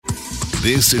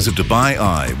This is a Dubai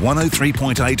Eye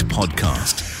 103.8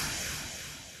 podcast.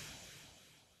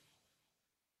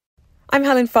 I'm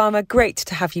Helen Farmer. Great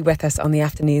to have you with us on the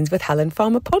Afternoons with Helen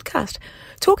Farmer podcast.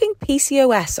 Talking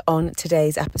PCOS on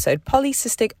today's episode,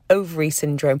 polycystic ovary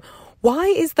syndrome. Why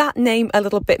is that name a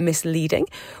little bit misleading?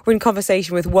 We're in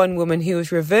conversation with one woman who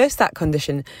has reversed that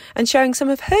condition and sharing some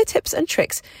of her tips and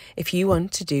tricks if you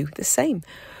want to do the same.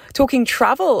 Talking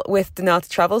travel with Donata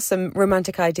Travel, some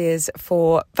romantic ideas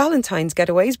for Valentine's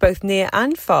getaways, both near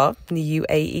and far in the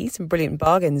UAE, some brilliant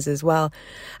bargains as well.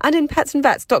 And in Pets and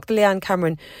Vets, Dr. Leanne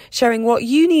Cameron sharing what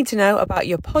you need to know about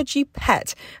your podgy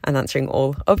pet and answering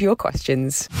all of your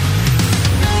questions.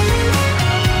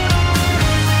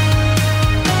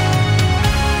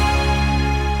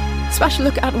 Special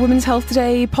look at women's health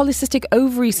today. Polycystic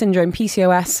ovary syndrome,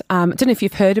 PCOS. I don't know if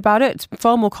you've heard about it. It's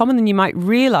far more common than you might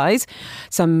realise.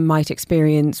 Some might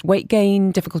experience weight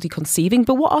gain, difficulty conceiving.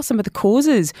 But what are some of the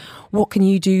causes? What can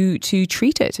you do to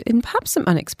treat it in perhaps some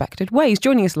unexpected ways?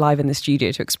 Joining us live in the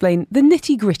studio to explain the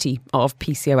nitty-gritty of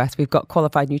PCOS, we've got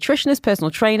qualified nutritionist,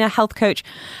 personal trainer, health coach,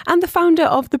 and the founder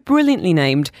of the brilliantly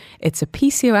named It's a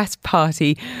PCOS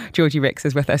Party. Georgie Ricks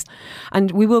is with us. And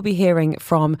we will be hearing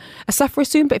from a sufferer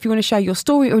soon, but if you want to share your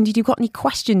story, or indeed you've got any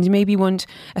questions, maybe you want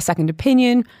a second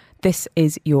opinion, this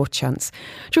is your chance.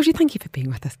 Georgie, thank you for being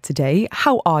with us today.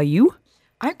 How are you?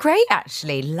 I'm great,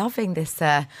 actually. Loving this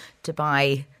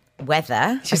Dubai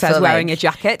weather. She says wearing a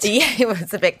jacket. Yeah,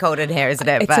 it's a bit cold in here, isn't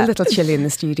it? It's a little chilly in the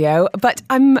studio, but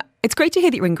it's great to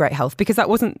hear that you're in great health, because that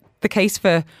wasn't the case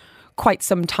for quite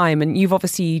some time, and you've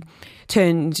obviously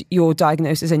turned your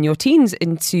diagnosis in your teens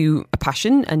into a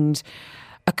passion and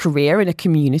a career in a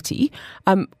community.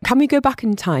 Can we go back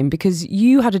in time? Because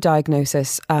you had a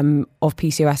diagnosis of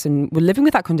PCOS and were living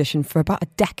with that condition for about a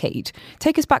decade.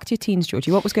 Take us back to your teens,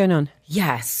 Georgie. What was going on?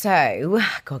 Yeah, so,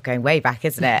 God, going way back,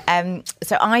 isn't it?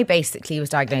 So I basically was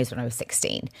diagnosed when I was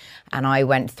 16, and I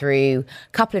went through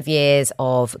a couple of years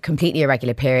of completely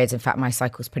irregular periods. In fact, my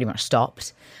cycles pretty much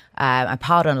stopped. I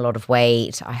piled on a lot of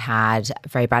weight. I had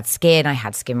very bad skin. I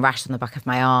had skin rash on the back of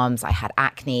my arms. I had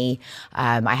acne.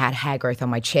 I had hair growth on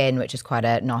my chin, which is quite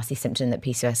a nasty symptom that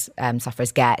PCOS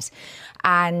sufferers get.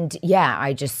 And yeah,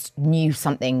 I just knew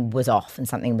something was off and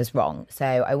something was wrong. So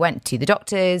I went to the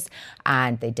doctors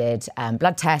and they did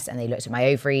blood tests and they looked at my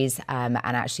ovaries. And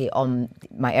actually on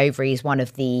my ovaries,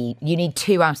 you need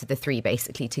 2 out of the 3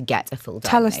 basically to get a full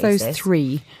diagnosis. Tell us those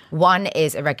 3. 1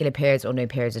 is irregular periods or no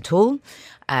periods at all.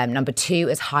 Number 2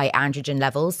 is high androgen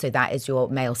levels. So that is your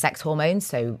male sex hormones.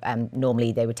 So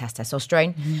normally they would test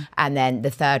testosterone. Mm-hmm. And then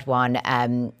the third one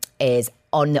is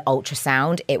on the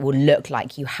ultrasound, it will look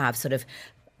like you have sort of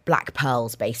black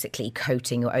pearls basically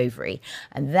coating your ovary.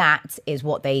 And that is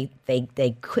what they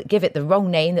give it the wrong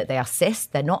name, that they are cysts.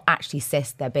 They're not actually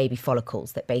cysts, they're baby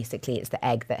follicles, that basically it's the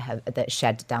egg that's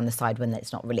shed down the side when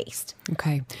it's not released.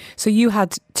 Okay. So you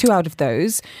had 2 out of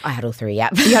those. I had all 3, yeah.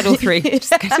 You had all 3.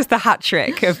 just the hat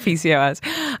trick of PCOS.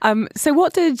 So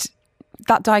what did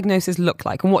that diagnosis look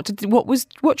like? And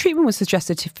what treatment was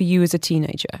suggested for you as a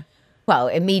teenager? Well,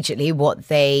 immediately what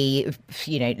they,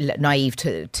 naive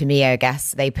to me, I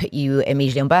guess, they put you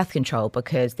immediately on birth control,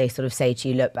 because they sort of say to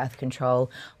you, look, birth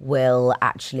control will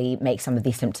actually make some of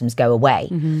these symptoms go away.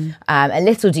 Mm-hmm. A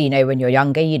little do you know when you're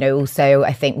younger, also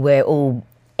I think we're all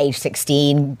age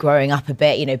 16, growing up a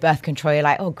bit, birth control, you're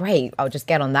like, oh, great, I'll just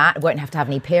get on that. I won't have to have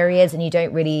any periods. And you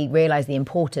don't really realise the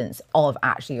importance of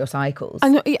actually your cycles. I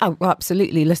know, yeah,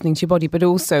 absolutely, listening to your body, but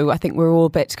also I think we're all a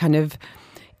bit kind of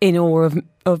in awe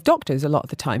of doctors a lot of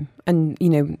the time. And,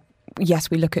 yes,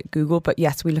 we look at Google, but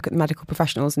yes, we look at the medical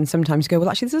professionals and sometimes go,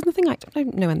 well, actually, there's nothing, I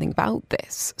don't know anything about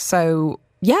this. So,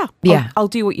 yeah. I'll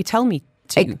do what you tell me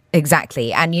to.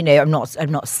 Exactly. And, I'm not,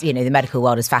 the medical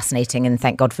world is fascinating and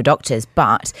thank God for doctors.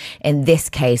 But in this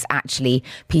case, actually,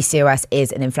 PCOS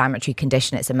is an inflammatory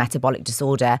condition. It's a metabolic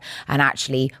disorder. And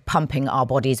actually pumping our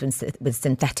bodies with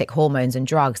synthetic hormones and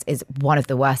drugs is one of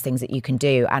the worst things that you can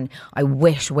do. And I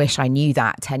wish I knew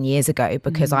that 10 years ago,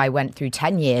 because I went through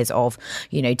 10 years of,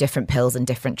 different pills and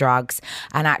different drugs.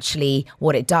 And actually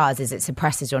what it does is it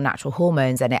suppresses your natural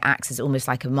hormones and it acts as almost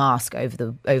like a mask over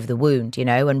the wound,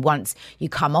 and once you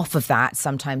come off of that,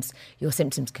 sometimes your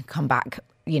symptoms can come back,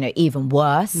 even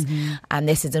worse. Mm-hmm. And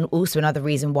this is also another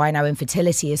reason why now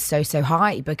infertility is so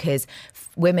high, because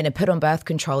women are put on birth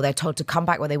control. They're told to come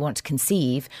back when they want to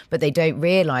conceive, but they don't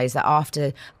realise that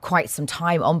after quite some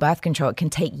time on birth control, it can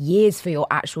take years for your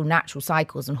actual natural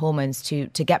cycles and hormones to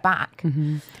get back.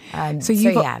 Mm-hmm.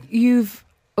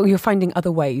 You're finding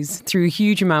other ways through a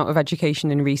huge amount of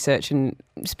education and research and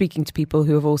speaking to people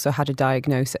who have also had a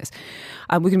diagnosis.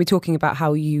 We're going to be talking about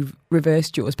how you've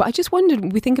reversed yours. But I just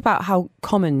wondered, we think about how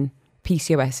common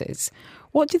PCOS is.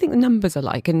 What do you think the numbers are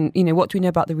like? And, what do we know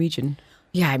about the region?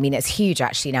 Yeah, I mean, it's huge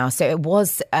actually now. So it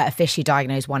was officially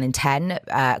diagnosed 1 in 10.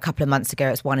 A couple of months ago,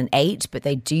 it's 1 in 8, but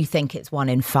they do think it's 1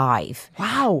 in 5.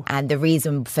 Wow. And the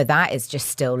reason for that is just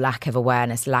still lack of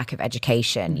awareness, lack of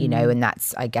education, and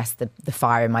that's, I guess, the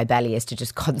fire in my belly is to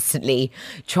just constantly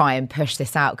try and push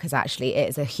this out, because actually it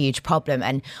is a huge problem.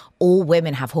 And all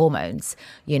women have hormones,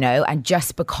 and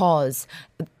just because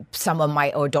someone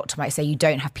might, or a doctor might say you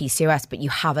don't have PCOS, but you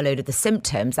have a load of the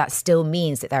symptoms, that still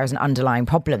means that there is an underlying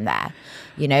problem there.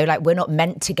 Like, we're not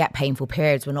meant to get painful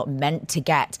periods. We're not meant to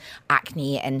get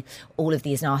acne and all of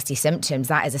these nasty symptoms.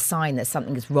 That is a sign that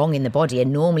something is wrong in the body.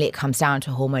 And normally it comes down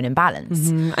to hormone imbalance.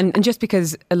 And just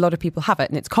because a lot of people have it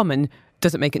and it's common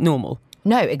doesn't make it normal.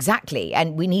 No, exactly.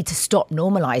 And we need to stop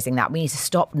normalizing that. We need to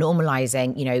stop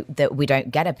normalizing, that we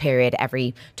don't get a period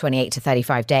every 28 to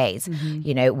 35 days.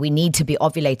 We need to be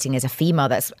ovulating as a female.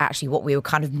 That's actually what we were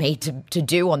kind of made to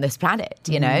do on this planet,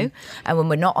 And when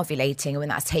we're not ovulating and when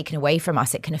that's taken away from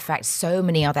us, it can affect so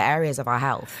many other areas of our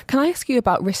health. Can I ask you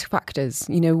about risk factors?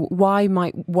 Why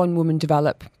might one woman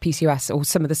develop PCOS or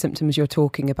some of the symptoms you're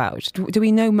talking about? Do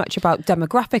we know much about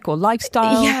demographic or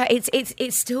lifestyle? Yeah,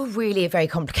 it's still really a very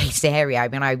complicated area. I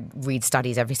mean, I read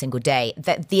studies every single day.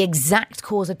 That the exact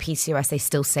cause of PCOS, they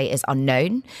still say, is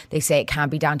unknown. They say it can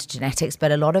be down to genetics,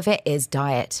 but a lot of it is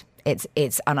diet.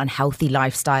 It's an unhealthy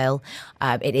lifestyle.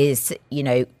 It is,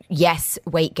 yes,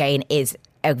 weight gain is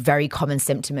a very common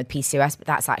symptom of PCOS, but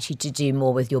that's actually to do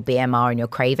more with your BMR and your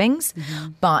cravings.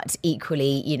 But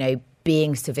equally,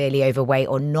 being severely overweight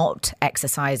or not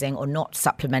exercising or not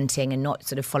supplementing and not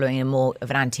sort of following a more of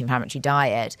an anti-inflammatory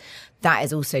diet, that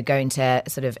is also going to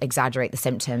sort of exaggerate the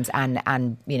symptoms and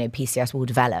PCOS will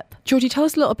develop. Georgie, tell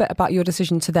us a little bit about your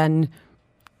decision to then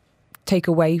take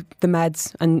away the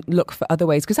meds and look for other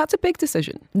ways, because that's a big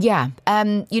decision. Yeah.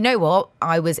 You know what?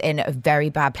 I was in a very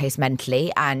bad place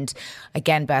mentally, and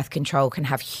again, birth control can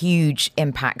have huge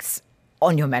impacts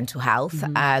on your mental health.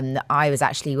 I was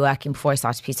actually working before I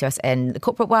started PCOS in the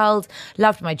corporate world,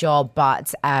 loved my job,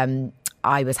 but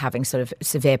I was having sort of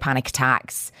severe panic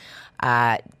attacks,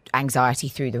 anxiety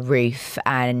through the roof,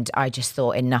 and I just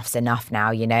thought enough's enough now.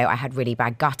 I had really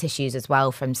bad gut issues as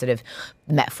well from sort of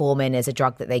metformin is a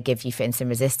drug that they give you for insulin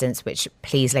resistance, which,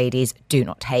 please ladies, do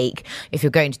not take. If you're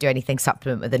going to do anything,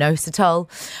 supplement with inositol.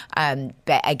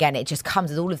 But again, it just comes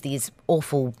with all of these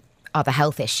awful other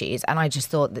health issues, and I just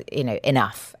thought that,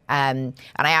 enough. And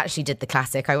I actually did the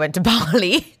classic. I went to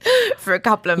Bali for a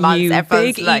couple of months. You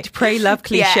everyone's big like, eat, pray, love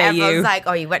cliche. Yeah, everyone's like,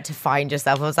 oh, you went to find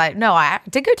yourself. I was like, no, I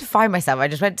didn't go to find myself. I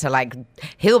just went to like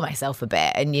heal myself a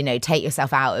bit and take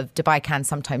yourself out of. Dubai can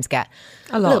sometimes get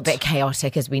a little bit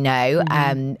chaotic, as we know.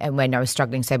 And when I was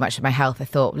struggling so much with my health, I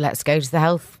thought, let's go to the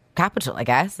health capital, I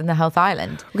guess, in the health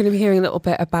island. We're going to be hearing a little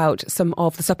bit about some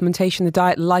of the supplementation, the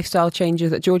diet, lifestyle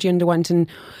changes that Georgie underwent, and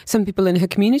some people in her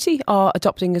community are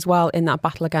adopting as well in that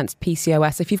battle against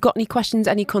PCOS. If you've got any questions,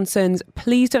 any concerns,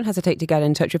 please don't hesitate to get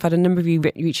in touch. We've had a number of you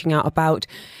reaching out about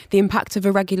the impact of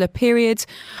irregular periods,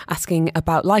 asking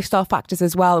about lifestyle factors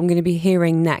as well. I'm going to be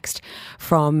hearing next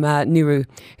from Nuru,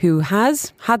 who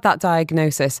has had that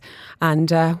diagnosis,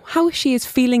 and how she is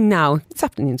feeling now. This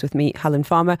afternoon's with me, Helen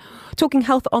Farmer, talking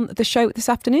health on the show this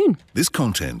afternoon. This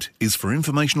content is for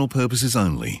informational purposes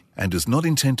only and does not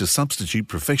intend to substitute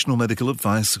professional medical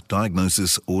advice,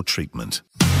 diagnosis or treatment.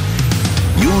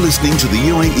 You're listening to the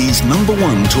UAE's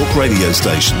 #1 talk radio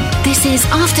station. This is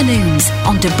Afternoons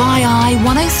on Dubai Eye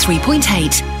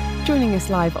 103.8. Joining us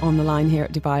live on the line here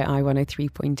at Dubai Eye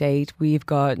 103.8, we've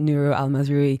got Nuru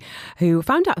Al-Mazroui, who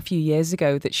found out a few years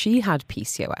ago that she had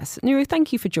PCOS. Nuru,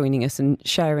 thank you for joining us and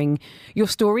sharing your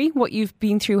story, what you've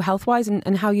been through health-wise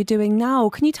and how you're doing now.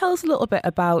 Can you tell us a little bit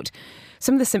about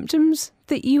some of the symptoms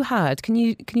that you had? Can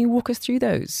you walk us through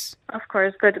those? Of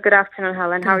course. Good afternoon,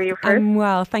 Helen. How are you first? I'm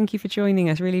well. Thank you for joining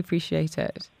us. Really appreciate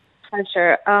it.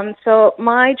 Pleasure. So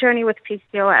my journey with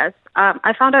PCOS,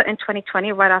 I found out in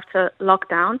 2020, right after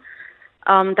lockdown,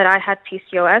 that I had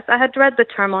PCOS. I had read the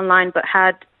term online, but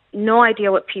had no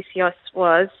idea what PCOS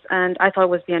was, and I thought it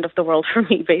was the end of the world for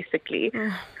me, basically.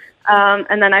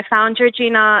 And then I found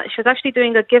Georgina. She was actually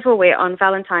doing a giveaway on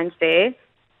Valentine's Day,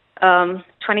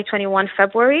 2021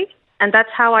 February, and that's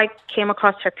how I came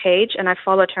across her page, and I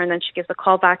followed her, and then she gives a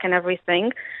call back and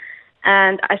everything.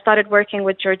 And I started working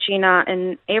with Georgina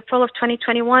in April of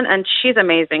 2021, and she's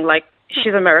amazing. Like,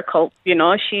 she's a miracle,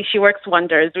 She works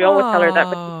wonders. We always tell her that,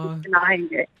 but she's denying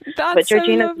it. That's but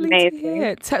Georgina's so lovely amazing. to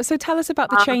hear. So tell us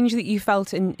about the change that you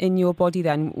felt in your body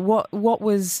then. What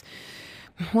was...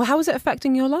 Well, how was it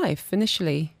affecting your life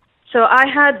initially? So I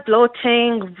had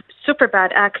bloating, super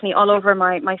bad acne all over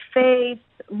my face,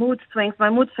 mood swings. My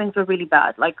mood swings were really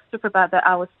bad, like super bad that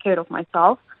I was scared of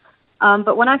myself.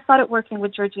 But when I started working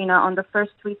with Georgina on the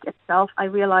first week itself, I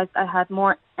realized I had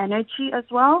more energy as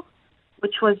well,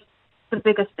 which was the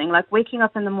biggest thing. Like waking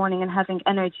up in the morning and having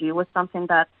energy was something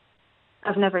that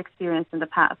I've never experienced in the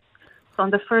past. So on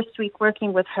the first week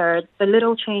working with her, the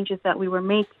little changes that we were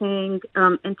making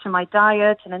into my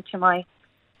diet and into my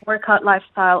workout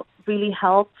lifestyle really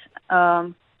helped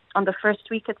on the first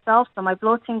week itself. So my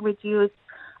bloating reduced.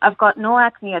 I've got no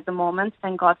acne at the moment,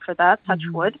 thank God for that, touch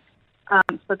wood.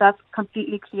 So that's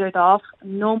completely cleared off.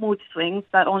 No mood swings.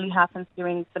 That only happens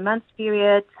during the men's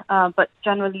period. But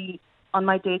generally, on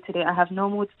my day-to-day, I have no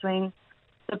mood swings.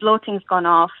 The bloating's gone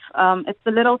off. It's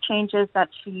the little changes that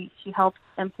she helps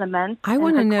implement. I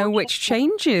want to know which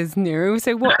changes, Niru.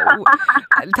 So what?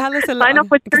 Tell us a lot. Sign up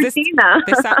with Georgina.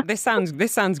 This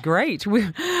sounds great.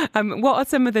 What are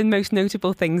some of the most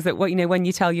notable things that when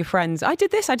you tell your friends, I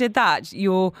did this, I did that,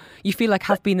 you feel like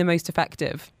have been the most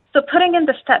effective? So putting in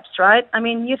the steps, right? I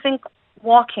mean, you think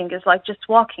walking is like just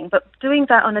walking, but doing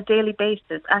that on a daily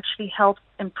basis actually helps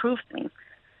improve things.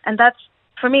 And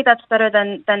for me, that's better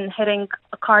than hitting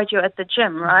a cardio at the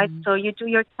gym, right? So you do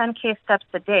your 10K steps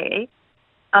a day,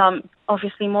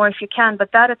 obviously more if you can,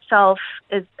 but that itself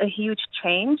is a huge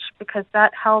change because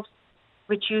that helps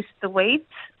reduce the weight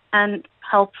and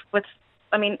helps with,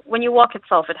 when you walk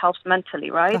itself, it helps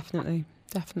mentally, right? Definitely.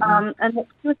 And the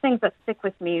two things that stick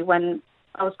with me when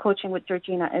I was coaching with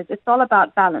Georgina is it's all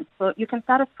about balance. So you can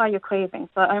satisfy your craving.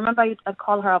 So I remember I'd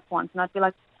call her up once and I'd be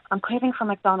like, I'm craving for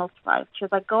McDonald's fries. She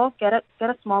was like, go get a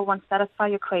small one, satisfy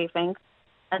your craving,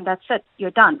 and that's it.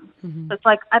 You're done. So it's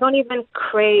like I don't even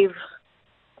crave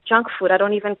junk food. I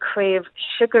don't even crave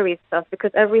sugary stuff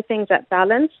because everything's at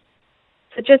balance.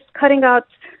 So just cutting out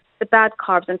the bad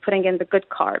carbs and putting in the good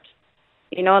carbs,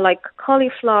 like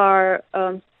cauliflower,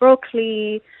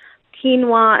 broccoli,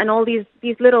 quinoa, and all these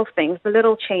little things, the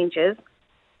little changes.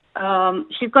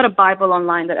 She's got a Bible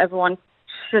online that everyone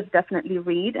should definitely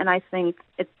read, and I think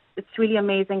it's really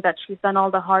amazing that she's done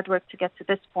all the hard work to get to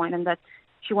this point and that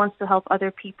she wants to help other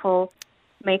people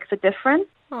make the difference.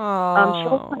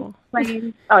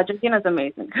 Georgina's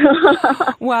amazing.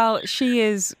 Well, she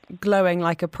is glowing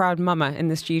like a proud mama in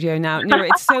the studio now. Nira,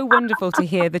 it's so wonderful to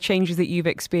hear the changes that you've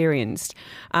experienced.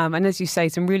 And as you say,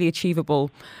 some really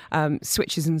achievable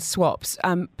switches and swaps.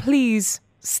 Please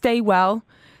stay well.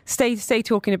 Stay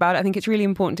talking about it. I think it's really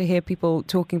important to hear people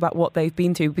talking about what they've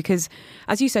been through because,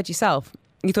 as you said yourself,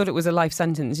 you thought it was a life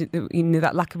sentence.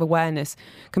 That lack of awareness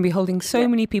can be holding so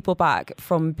many people back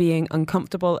from being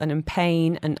uncomfortable and in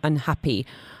pain and unhappy.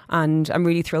 And I'm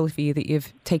really thrilled for you that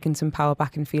you've taken some power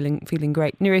back and feeling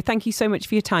great. Niru, thank you so much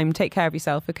for your time. Take care of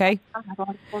yourself, okay?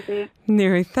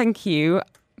 Niru, thank you.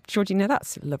 Georgina,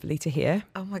 that's lovely to hear.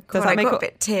 Oh my God, I got a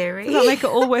bit teary. Does that make it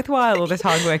all worthwhile, all this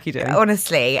hard work you do?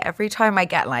 Honestly, every time I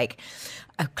get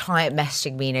a client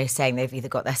messaging me, saying they've either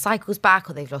got their cycles back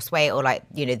or they've lost weight or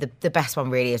the best one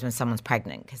really is when someone's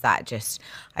pregnant because that just,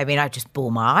 I just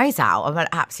bawl my eyes out. I'm an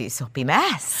absolute soppy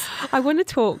mess. I want to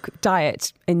talk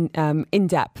diet in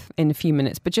depth in a few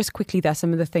minutes, but just quickly there's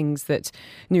some of the things that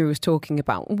Niru was talking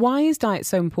about. Why is diet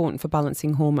so important for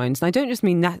balancing hormones? And I don't just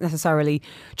mean necessarily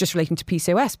just relating to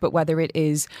PCOS, but whether it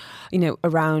is,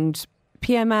 around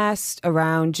PMS,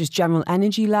 around just general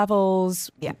energy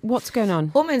levels. Yeah. What's going on?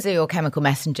 Hormones are your chemical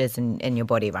messengers in your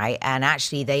body, right? And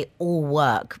actually they all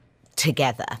work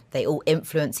together. They all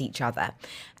influence each other.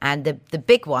 And the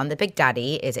big one, the big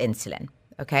daddy is insulin.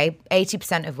 Okay,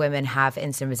 80% of women have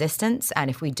insulin resistance.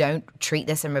 And if we don't treat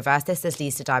this and reverse this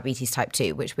leads to diabetes type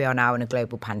 2, which we are now in a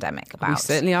global pandemic about. We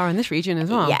certainly are in this region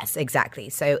as well. Yes, exactly.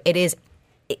 So it is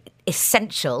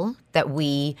essential that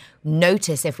we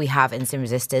notice if we have insulin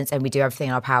resistance and we do everything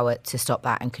in our power to stop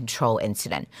that and control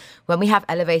insulin. When we have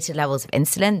elevated levels of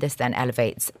insulin, this then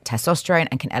elevates testosterone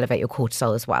and can elevate your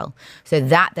cortisol as well. So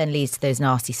that then leads to those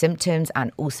nasty symptoms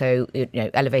and also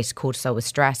elevated cortisol with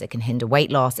stress. It can hinder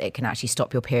weight loss. It can actually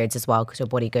stop your periods as well because your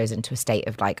body goes into a state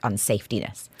of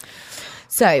unsafetyness.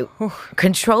 So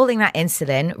controlling that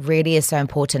insulin really is so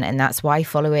important, and that's why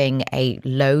following a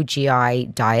low GI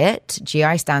diet,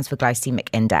 GI stands for glycemic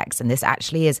index, and this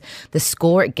actually is the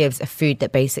score it gives a food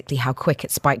that basically how quick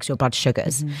it spikes your blood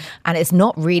sugars. And it's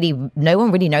not really, no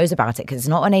one really knows about it because it's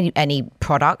not on any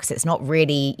products, it's not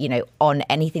really, on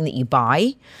anything that you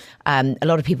buy. A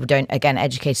lot of people don't, again,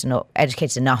 not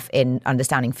educated enough in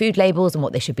understanding food labels and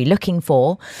what they should be looking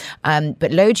for.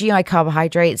 But low GI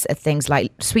carbohydrates are things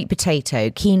like sweet potato,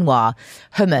 quinoa,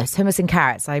 hummus and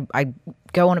carrots. I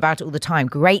go on about it all the time.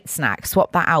 Great snack.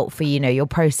 Swap that out for, your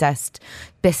processed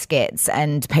biscuits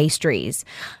and pastries.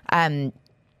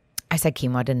 I said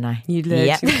quinoa, didn't I? You learned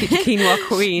Yep. quinoa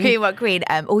queen. Quinoa queen.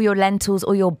 All your lentils,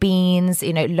 all your beans,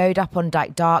 load up on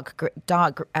like dark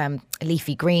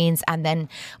leafy greens, and then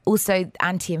also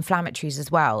anti-inflammatories as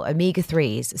well.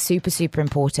 Omega-3s, super, super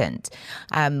important.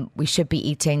 We should be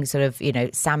eating sort of,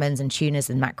 salmons and tunas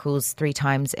and mackerels 3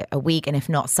 times a week, and if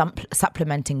not,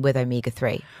 supplementing with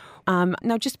omega-3.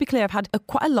 Now, just to be clear, I've had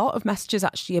quite a lot of messages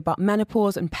actually about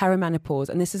menopause and perimenopause,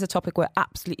 and this is a topic we're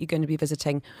absolutely going to be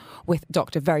visiting with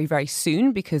Doctor very, very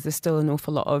soon, because there's still an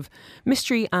awful lot of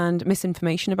mystery and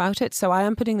misinformation about it. So I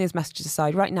am putting those messages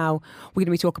aside. Right now, we're going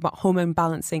to be talking about hormone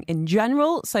balancing in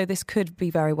general, so this could be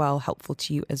very well helpful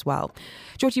to you as well.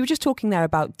 George, you were just talking there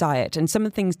about diet and some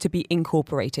of the things to be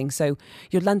incorporating. So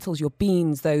your lentils, your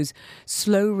beans, those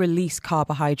slow-release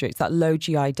carbohydrates, that low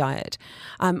GI diet.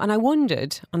 And I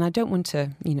wondered, and I don't want to,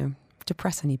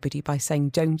 depress anybody by saying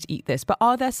don't eat this, but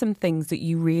are there some things that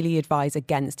you really advise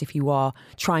against if you are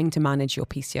trying to manage your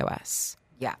PCOS?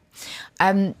 Yeah.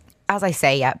 As I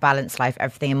say, balanced life,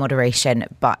 everything in moderation.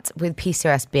 But with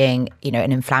PCOS being,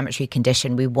 an inflammatory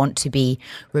condition, we want to be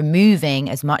removing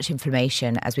as much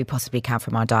inflammation as we possibly can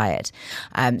from our diet.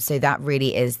 So that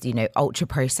really is, ultra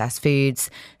processed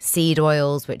foods, seed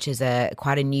oils, which is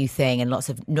quite a new thing, and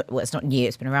it's not new,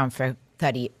 it's been around for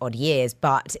 30 odd years,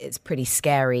 but it's pretty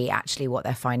scary actually what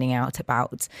they're finding out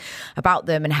about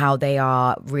them and how they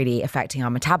are really affecting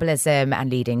our metabolism and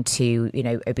leading to,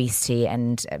 obesity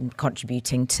and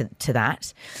contributing to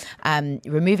that.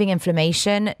 Removing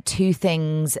inflammation, 2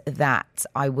 things that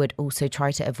I would also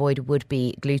try to avoid would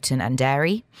be gluten and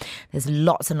dairy. There's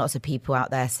lots and lots of people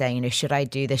out there saying, should I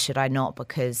do this, should I not?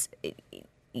 Because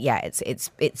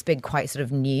it's been quite sort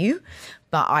of new,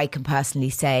 but I can personally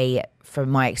say from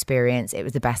my experience, it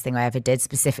was the best thing I ever did,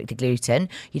 specifically gluten.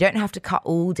 You don't have to cut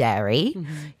all dairy.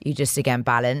 Mm-hmm. You just, again,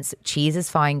 balance. Cheese is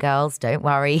fine, girls. Don't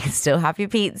worry. You can still have your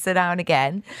pizza now and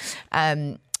again.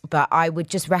 But I would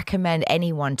just recommend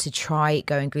anyone to try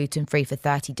going gluten-free for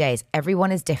 30 days.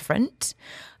 Everyone is different.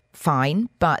 Fine,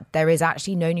 but there is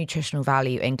actually no nutritional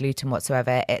value in gluten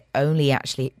whatsoever. It only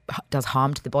actually does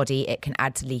harm to the body. It can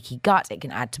add to leaky gut, it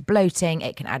can add to bloating,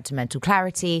 it can add to mental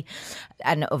clarity,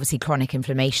 and obviously chronic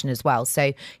inflammation as well.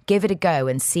 So give it a go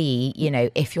and see,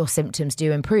 if your symptoms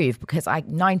do improve, because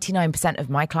 99% of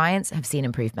my clients have seen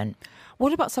improvement.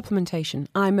 What about supplementation?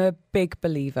 I'm a big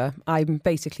believer. I'm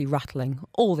basically rattling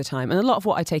all the time. And a lot of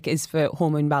what I take is for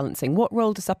hormone balancing. What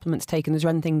role do supplements take? And is there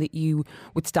anything that you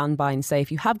would stand by and say,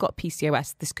 if you have got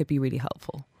PCOS, this could be really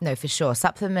helpful? No, for sure.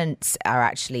 Supplements are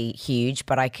actually huge,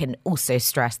 but I can also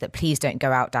stress that please don't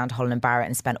go out down to Holland & Barrett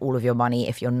and spend all of your money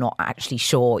if you're not actually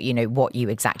sure, what you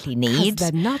exactly need.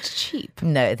 They're not cheap.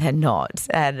 No, they're not.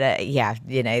 And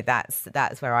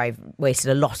that's where I've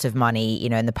wasted a lot of money,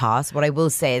 in the past. What I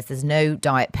will say is there's no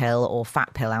diet pill or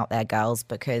fat pill out there, girls,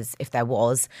 because if there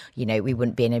was, we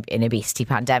wouldn't be in an obesity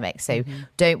pandemic. So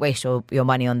don't waste your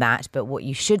money on that. But what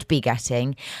you should be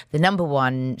getting, the number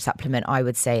one supplement I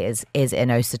would say is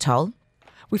inositol.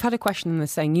 We've had a question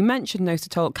that's saying, you mentioned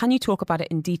inositol. Can you talk about it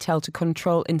in detail to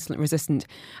control insulin resistant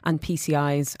and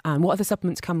PCIs? And what other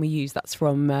supplements can we use? That's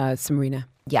from Samarina.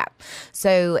 Yeah.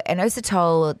 So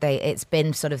inositol, it's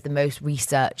been sort of the most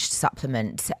researched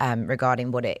supplement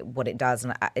regarding what it does,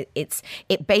 and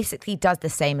it basically does the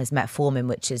same as metformin,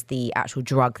 which is the actual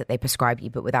drug that they prescribe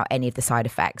you, but without any of the side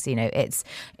effects. It's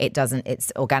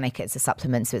organic, it's a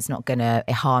supplement, so it's not going to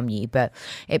harm you. But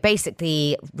it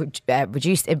basically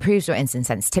improves your insulin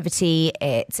sensitivity.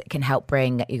 It can help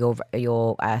bring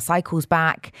your cycles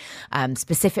back.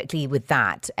 Specifically with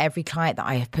that, every client that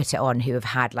I have put it on who have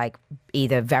had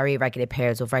either very irregular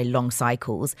periods or very long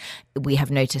cycles, we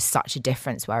have noticed such a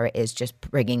difference where it is just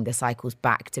bringing the cycles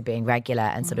back to being regular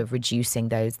and sort of reducing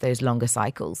those longer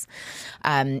cycles.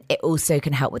 It also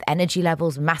can help with energy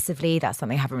levels massively. That's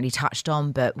something I haven't really touched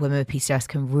on, but women with PCOS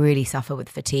can really suffer with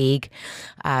fatigue,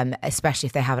 especially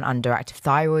if they have an underactive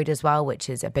thyroid as well, which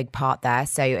is a big part there.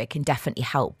 So it can definitely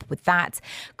help with that.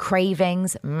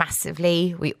 Cravings,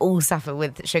 massively. We all suffer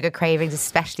with sugar cravings,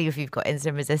 especially if you've got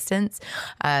insulin resistance.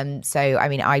 So, I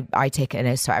mean, I take an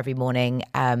inositol every morning,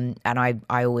 and I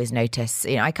always notice,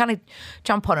 I kind of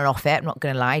jump on and off it, I'm not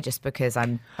going to lie, just because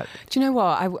I'm... Do you know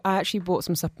what? I actually bought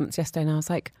some supplements yesterday and I was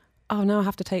like, oh, now I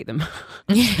have to take them.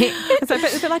 It's a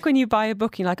bit like when you buy a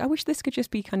book, you're like, I wish this could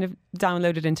just be kind of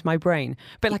downloaded into my brain.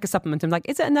 A bit like a supplement. I'm like,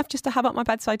 is it enough just to have at my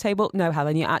bedside table? No,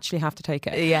 Helen, you actually have to take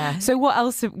it. Yeah. So what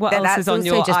else is on your... That's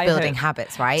also just building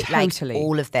habits, right? Totally.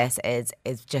 All of this is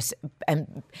just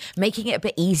making it a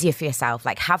bit easier for yourself.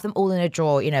 Have them all in a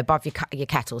drawer, above your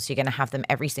kettle. So you're going to have them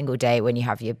every single day when you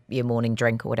have your morning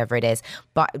drink or whatever it is.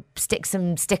 But stick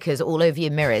some stickers all over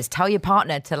your mirrors. Tell your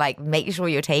partner to make sure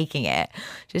you're taking it.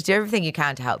 Just do everything you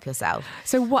can to help yourself.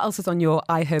 So what else is on your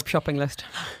iHerb shopping list?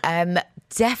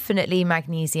 Definitely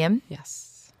magnesium.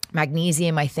 Yes.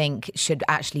 Magnesium, I think, should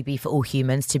actually be for all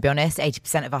humans, to be honest.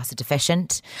 80% of us are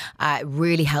deficient. It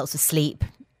really helps with sleep.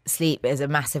 Sleep is a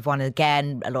massive one.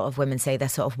 Again, a lot of women say they're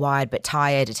sort of wired but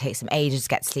tired. It takes them ages to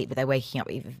get to sleep, but they're waking up,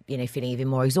 feeling even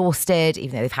more exhausted,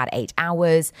 even though they've had 8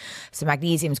 hours. So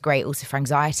magnesium is great also for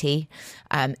anxiety.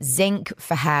 Zinc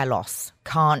for hair loss.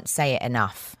 Can't say it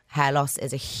enough. Hair loss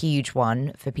is a huge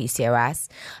one for PCOS.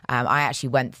 I actually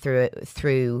went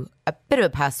through a bit of a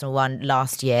personal one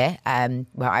last year,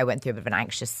 where I went through a bit of an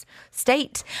anxious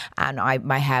state, and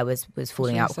my hair was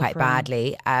falling out quite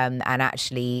badly. And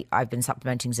actually, I've been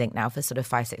supplementing zinc now for sort of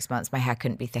 5-6 months. My hair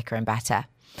couldn't be thicker and better.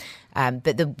 But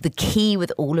the key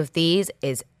with all of these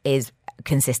is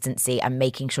consistency and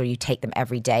making sure you take them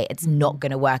every day. It's not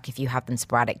going to work if you have them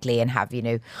sporadically and have,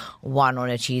 one on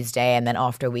a Tuesday and then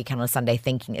after a weekend on a Sunday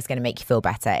thinking it's going to make you feel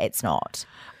better. It's not.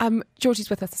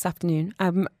 Georgie's with us this afternoon.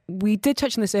 We did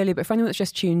touch on this earlier, but for anyone that's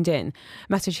just tuned in,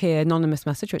 message here, anonymous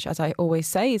message, which as I always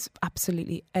say is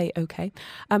absolutely A-OK.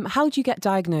 How do you get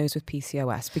diagnosed with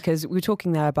PCOS? Because we were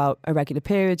talking there about irregular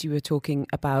periods, you were talking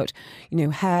about,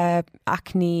 hair,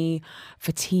 acne,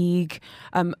 fatigue.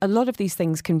 A lot of these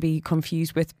things can be confused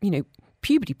with,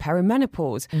 puberty,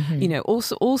 perimenopause,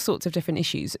 all sorts of different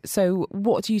issues. So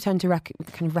what do you tend to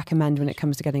recommend when it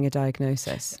comes to getting a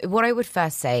diagnosis? What I would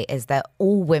first say is that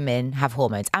all women have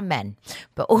hormones, and men,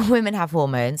 but all women have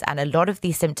hormones, and a lot of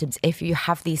these symptoms, if you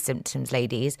have these symptoms,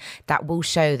 ladies, that will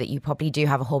show that you probably do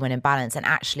have a hormone imbalance. And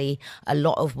actually a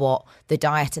lot of what the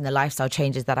diet and the lifestyle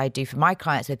changes that I do for my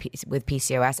clients with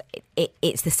PCOS,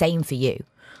 it's the same for you.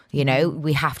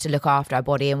 We have to look after our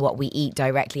body, and what we eat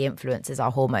directly influences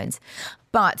our hormones.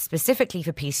 But specifically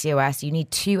for PCOS, you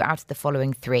need 2 out of the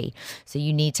following 3. So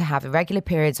you need to have irregular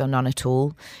periods or none at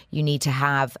all. You need to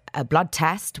have a blood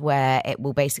test where it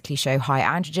will basically show high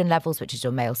androgen levels, which is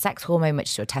your male sex hormone, which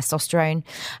is your testosterone.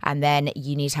 And then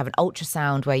you need to have an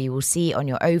ultrasound where you will see on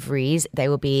your ovaries, there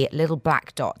will be little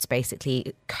black dots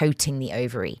basically coating the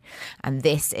ovary. And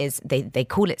this is, they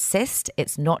call it cyst.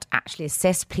 It's not actually a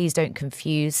cyst. Please don't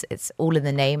confuse. It's all in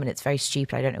the name and it's very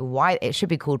stupid. I don't know why. It should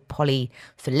be called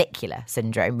polyfollicular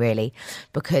syndrome, really,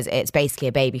 because it's basically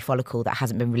a baby follicle that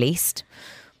hasn't been released.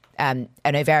 An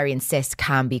ovarian cyst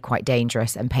can be quite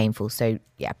dangerous and painful. So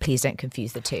yeah, please don't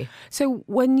confuse the two. So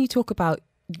when you talk about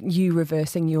you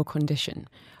reversing your condition,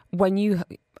 when you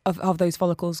have those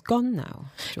follicles gone now?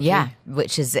 Yeah,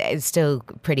 which is still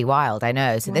pretty wild, I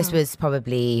know. So This was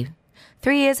probably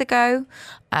 3 years ago.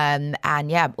 And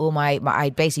yeah, all I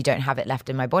basically don't have it left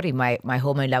in my body. My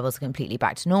hormone levels are completely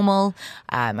back to normal,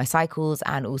 my cycles,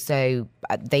 and also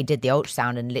they did the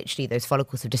ultrasound and literally those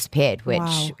follicles have disappeared,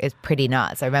 which is pretty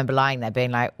nuts. I remember lying there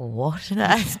being like, what on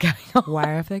earth is going on?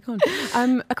 Where have they gone?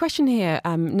 A question here,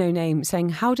 no name, saying,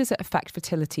 how does it affect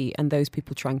fertility and those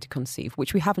people trying to conceive?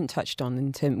 Which we haven't touched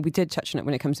on. We did touch on it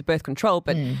when it comes to birth control,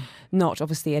 but not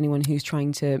obviously anyone who's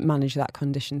trying to manage that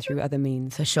condition through other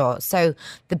means. For sure. So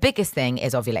the biggest thing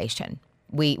is ovulation.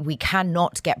 We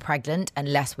cannot get pregnant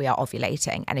unless we are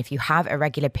ovulating. And if you have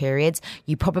irregular periods,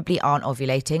 you probably aren't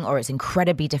ovulating, or it's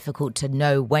incredibly difficult to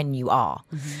know when you are.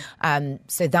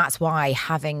 So that's why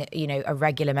having, a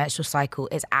regular menstrual cycle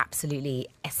is absolutely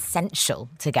essential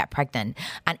to get pregnant.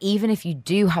 And even if you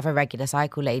do have a regular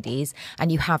cycle, ladies,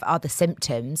 and you have other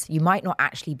symptoms, you might not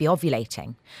actually be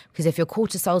ovulating. Because if your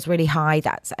cortisol is really high,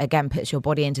 that again puts your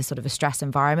body into sort of a stress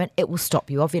environment. It will stop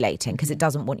you ovulating because it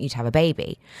doesn't want you to have a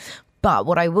baby. But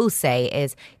what I will say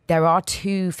is there are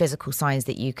 2 physical signs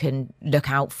that you can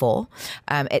look out for.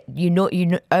 You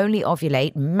only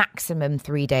ovulate maximum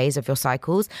 3 days of your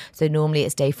cycles. So normally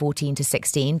it's day 14 to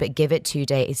 16, but give it 2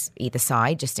 days either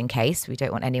side, just in case. We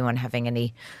don't want anyone having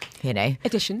any,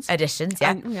 Additions, yeah.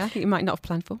 I think you might not have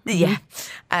planned for. Yeah.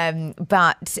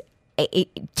 But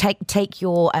take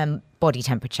your body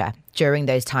temperature during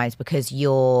those times, because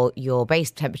your base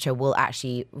temperature will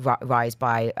actually rise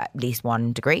by at least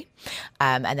 1 degree.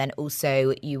 And then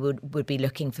also you would be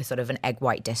looking for sort of an egg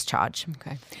white discharge.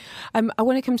 Okay. I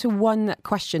want to come to one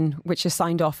question which is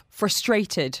signed off,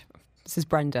 frustrated. This is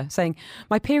Brenda saying,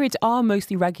 my periods are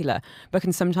mostly regular, but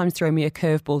can sometimes throw me a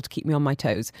curveball to keep me on my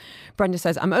toes. Brenda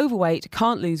says, I'm overweight,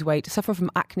 can't lose weight, suffer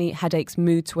from acne, headaches,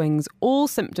 mood swings. All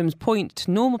symptoms point to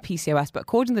normal PCOS, but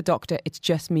according to the doctor, it's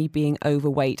just me being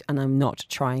overweight and I'm not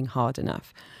trying hard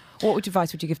enough. What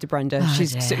advice would you give to Brenda?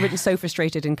 She's written so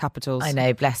frustrated in capitals. I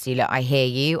know, bless you. Look, I hear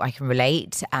you. I can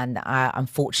relate. And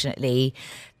unfortunately,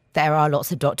 there are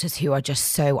lots of doctors who are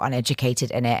just so uneducated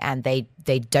in it, and they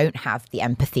don't have the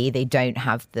empathy, they don't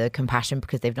have the compassion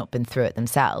because they've not been through it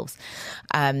themselves.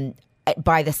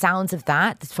 by the sounds of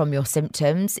that, from your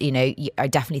symptoms, I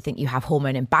definitely think you have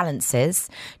hormone imbalances.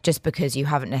 Just because you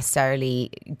haven't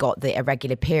necessarily got the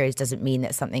irregular periods doesn't mean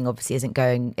that something obviously isn't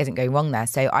going wrong there.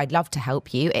 So I'd love to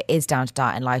help you. It is down to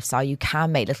diet and lifestyle. You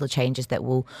can make little changes that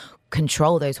will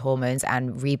control those hormones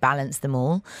and rebalance them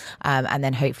all, and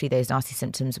then hopefully those nasty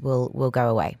symptoms will go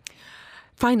away.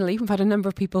 Finally, we've had a number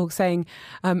of people saying,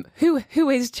 who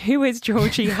is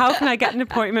Georgie? How can I get an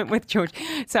appointment with Georgie?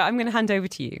 So I'm going to hand over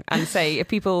to you and say, if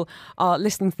people are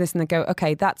listening to this and they go,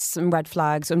 okay, that's some red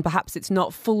flags, and perhaps it's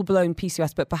not full-blown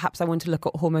PCOS, but perhaps I want to look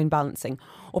at hormone balancing,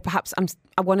 or perhaps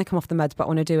I want to come off the meds, but I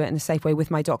want to do it in a safe way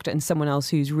with my doctor and someone else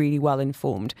who's really well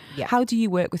informed. Yeah. How do you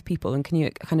work with people, and can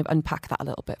you kind of unpack that a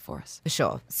little bit for us?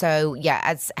 Sure. So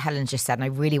as Helen just said, and I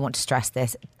really want to stress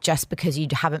this, just because you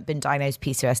haven't been diagnosed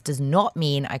PCOS does not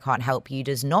mean I can't help you,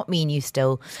 does not mean you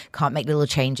still can't make little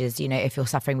changes, if you're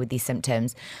suffering with these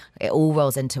symptoms. It all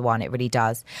rolls into one, it really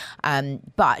does.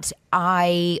 But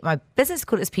my business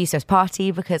called it PCOS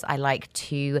Party because I like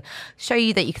to show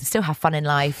you that you can still have fun in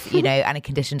life, and a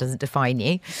condition doesn't define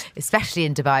you, especially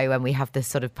in Dubai when we have this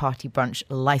sort of party brunch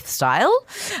lifestyle.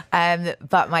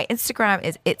 But my Instagram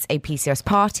is It's a PCOS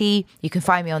Party. You can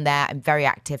find me on there. I'm very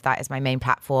active. That is my main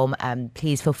platform.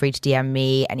 Please feel free to DM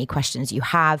me any questions you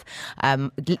have.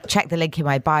 Check the link in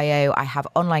my bio. I have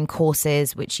online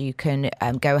courses which you can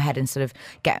go ahead and sort of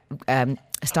get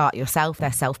start yourself.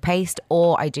 They're self-paced,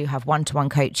 or I do have one-to-one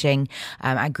coaching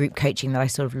and group coaching that I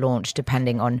sort of launch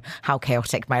depending on how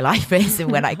chaotic my life is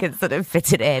and when I can sort of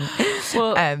fit it in.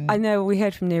 Well, I know we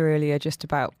heard from Neera earlier just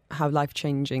about how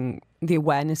life-changing the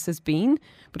awareness has been,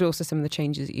 but also some of the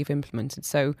changes that you've implemented.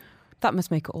 So that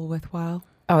must make it all worthwhile.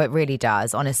 Oh, it really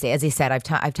does. Honestly, as you said,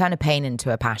 I've turned a pain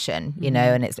into a passion,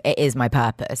 and it is my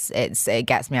purpose. It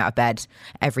gets me out of bed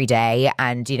every day.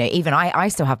 And, even I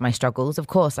still have my struggles, of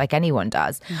course, like anyone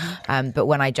does. But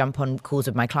when I jump on calls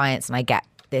with my clients and I get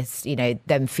this,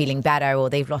 them feeling better, or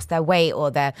they've lost their weight,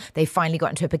 or they've finally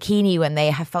got into a bikini when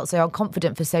they have felt so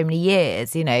unconfident for so many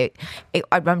years,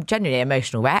 I'm genuinely an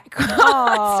emotional wreck.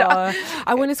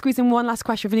 I want to squeeze in one last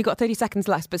question. We've only got 30 seconds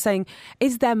left, but saying,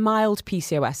 is there mild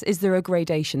PCOS? Is there a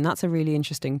gradation? That's a really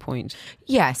interesting point.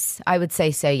 Yes, I would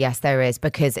say so. Yes, there is,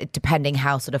 because depending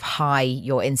how sort of high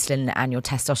your insulin and your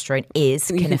testosterone is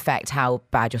can affect how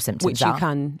bad your symptoms are.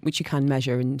 Which you can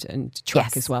measure and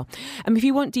track as well. If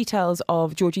you want details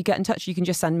of Georgie, get in touch. You can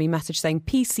just send me a message saying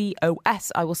PCOS.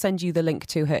 I will send you the link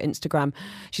to her Instagram.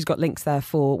 She's got links there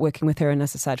for working with her, and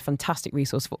as I said, fantastic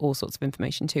resource for all sorts of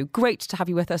information too. Great to have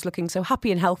you with us, looking so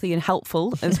happy and healthy and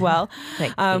helpful as well.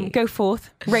 Thank you. Go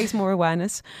forth, raise more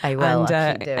awareness. I will.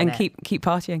 And keep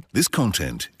partying. This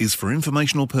content is for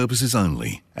informational purposes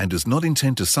only and does not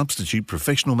intend to substitute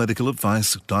professional medical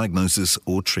advice, diagnosis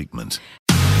or treatment.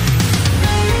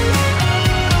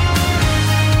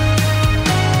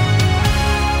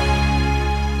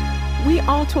 We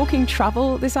are talking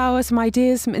travel this hour, some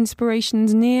ideas, some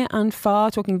inspirations near and far,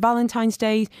 talking Valentine's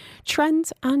Day,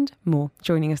 trends and more.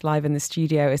 Joining us live in the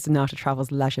studio is the Nata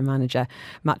Travels Leisure Manager,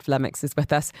 Matt Vlemix is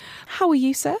with us. How are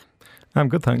you, sir? I'm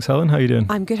good, thanks, Helen. How are you doing?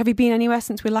 I'm good. Have you been anywhere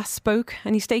since we last spoke?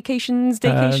 Any staycations?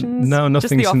 No,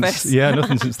 nothing. Just the office.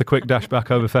 Nothing since the quick dash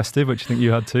back over festive, which I think you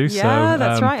had too. Yeah,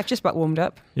 that's right. I've just about warmed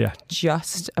up. Yeah,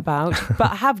 just about. But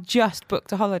I have just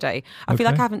booked a holiday. I feel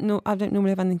like I don't normally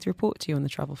have anything to report to you on the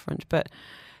travel front, but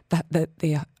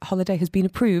the holiday has been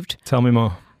approved. Tell me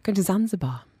more. Going to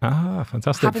Zanzibar. Ah,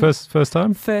 fantastic! First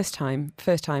time. First time.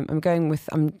 I'm going with.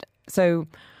 I'm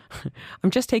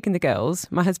just taking the girls.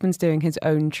 My husband's doing his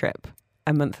own trip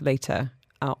a month later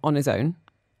on his own,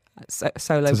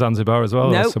 solo. To Zanzibar as well?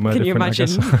 No, somewhere can you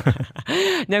imagine?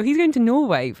 No, he's going to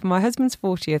Norway for my husband's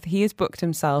 40th. He has booked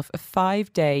himself a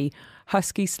 5-day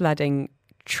husky sledding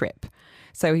trip.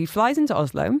 So he flies into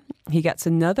Oslo. He gets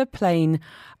another plane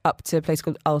up to a place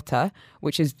called Alta,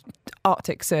 which is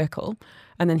Arctic Circle.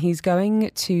 And then he's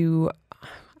going to...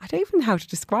 I don't even know how to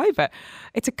describe it.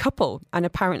 It's a couple, and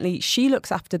apparently she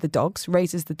looks after the dogs,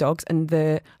 raises the dogs, and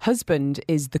the husband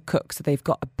is the cook. So they've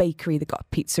got a bakery, they've got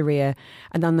a pizzeria,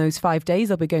 and on those 5 days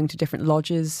they'll be going to different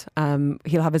lodges.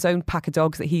 He'll have his own pack of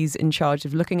dogs that he's in charge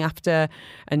of looking after,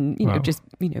 and just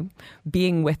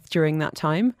being with during that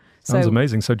time. Sounds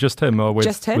amazing. So just him, or with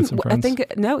some friends? I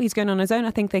think no, he's going on his own.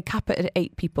 I think they cap it at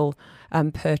 8 people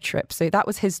per trip. So that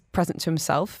was his present to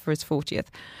himself for his 40th,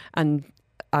 and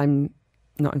I'm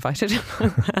not invited.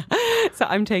 So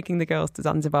I'm taking the girls to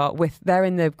Zanzibar they're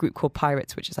in the group called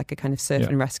Pirates, which is like a kind of surf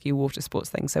and rescue water sports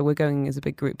thing. So we're going as a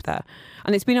big group there.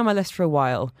 And it's been on my list for a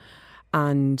while.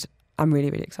 And I'm really,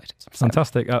 really excited. So.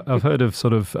 Fantastic. I've heard of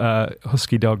sort of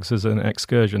husky dogs as an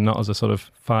excursion, not as a sort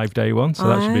of 5-day one. So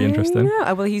that should be interesting.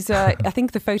 Well, he's. I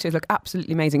think the photos look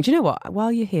absolutely amazing. Do you know what?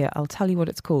 While you're here, I'll tell you what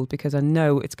it's called because I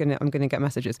know I'm going to get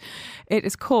messages. It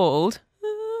is called.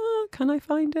 Can I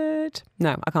find it?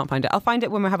 No, I can't find it. I'll find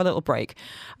it when we have a little break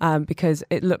because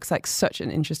it looks like such an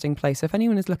interesting place. So if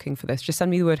anyone is looking for this, just send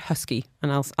me the word husky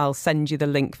and I'll send you the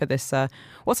link for this.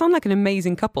 What sounds like an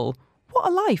amazing couple. What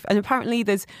a life. And apparently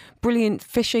there's brilliant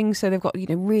fishing. So they've got,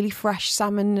 really fresh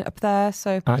salmon up there.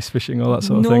 So ice fishing, all that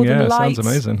sort of thing. Yeah, lights, sounds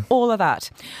amazing. All of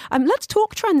that. Let's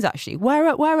talk trends actually. Where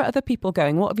are other people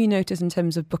going? What have you noticed in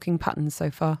terms of booking patterns so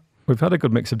far? We've had a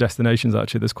good mix of destinations,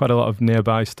 actually. There's quite a lot of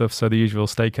nearby stuff. So the usual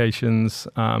staycations,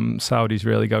 Saudi's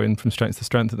really going from strength to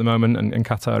strength at the moment, and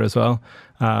Qatar as well.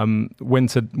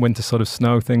 Winter sort of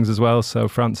snow things as well. So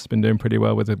France has been doing pretty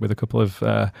well with a couple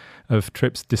of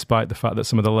trips, despite the fact that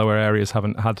some of the lower areas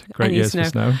haven't had great years for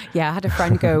snow. Yeah, I had a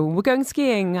friend go, we're going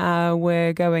skiing,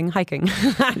 we're going hiking.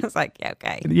 I was like, yeah,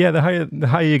 okay. Yeah, the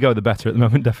higher you go, the better at the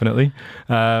moment, definitely.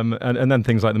 And then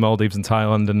things like the Maldives and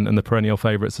Thailand and the perennial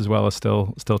favourites as well are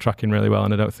still tracking really well,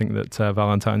 and I don't think that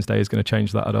Valentine's Day is going to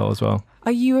change that at all as well.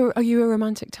 Are you a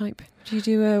romantic type? Would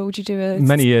you do a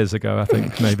many years ago, I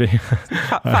think, maybe.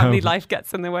 Family life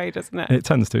gets in the way, doesn't it? It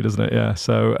tends to, doesn't it? Yeah.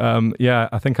 So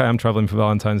I think I am travelling for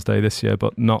Valentine's Day this year,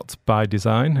 but not by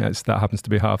design. That happens to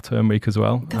be half-term week as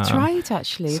well. That's right,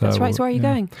 actually. That's right. So where are you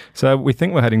going? So we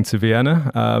think we're heading to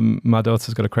Vienna. My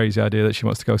daughter's got a crazy idea that she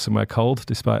wants to go somewhere cold,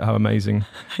 despite how amazing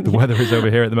the weather is over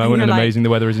here at the moment, and amazing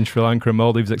the weather is in Sri Lanka and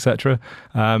Maldives, etc.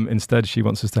 Instead, she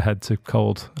wants us to head to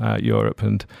cold Europe,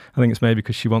 and I think it's maybe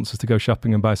because she wants us to go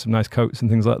shopping and buy some nice coats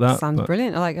and things like that. Sounds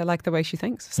brilliant. I like the way she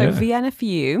thinks. So Vienna for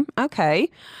you. Okay.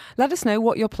 Let us know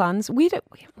what your plans. We're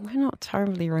not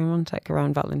terribly romantic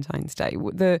around Valentine's Day.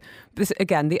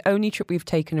 The only trip we've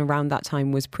taken around that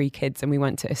time was pre-kids, and we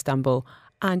went to Istanbul,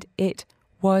 and it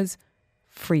was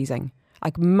freezing.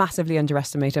 Like massively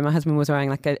underestimated. My husband was wearing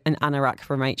like an anorak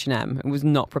from H&M. It was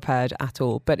not prepared at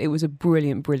all, but it was a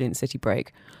brilliant, brilliant city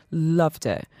break. Loved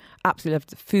it. Absolutely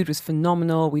loved it. The food was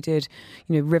phenomenal. We did,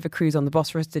 river cruise on the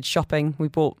Bosphorus, did shopping. We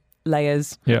bought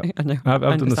layers. Yeah, I've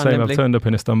done the same. I've turned up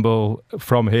in Istanbul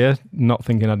from here, not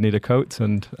thinking I'd need a coat,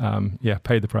 and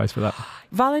paid the price for that.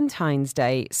 Valentine's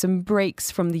Day, some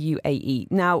breaks from the UAE.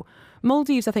 Now,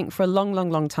 Maldives, I think for a long, long,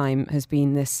 long time has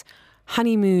been this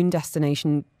honeymoon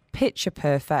destination, picture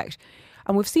perfect.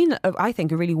 And we've seen, I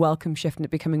think, a really welcome shift in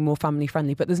it becoming more family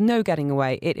friendly, but there's no getting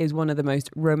away. It is one of the most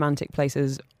romantic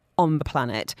places on the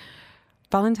planet.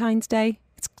 Valentine's Day,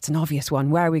 it's an obvious one.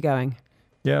 Where are we going?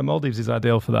 Yeah, Maldives is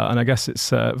ideal for that. And I guess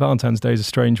it's Valentine's Day is a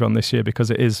strange one this year because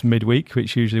it is midweek,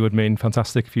 which usually would mean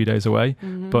fantastic, a few days away.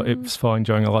 Mm-hmm. But it's falling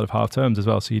during a lot of half terms as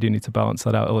well. So you do need to balance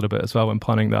that out a little bit as well when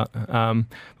planning that. But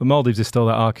Maldives is still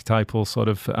that archetypal sort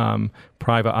of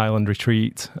private island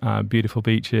retreat, beautiful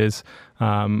beaches,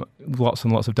 lots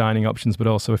and lots of dining options, but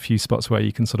also a few spots where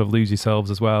you can sort of lose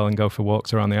yourselves as well and go for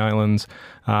walks around the islands,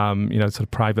 sort of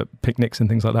private picnics and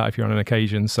things like that if you're on an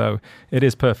occasion. So it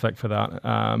is perfect for that.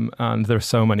 And there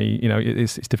are so many,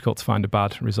 it's difficult to find a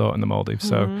bad resort in the Maldives.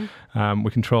 Mm-hmm. So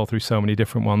we can troll through so many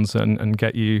different ones and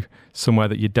get you somewhere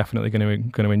that you're definitely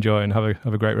going to enjoy and have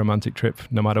a great romantic trip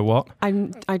no matter what.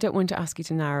 I don't want to ask you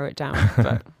to narrow it down,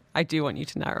 but I do want you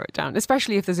to narrow it down,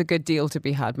 especially if there's a good deal to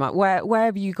be had, Matt. Where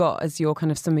have you got as your kind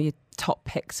of some of your top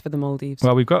picks for the Maldives?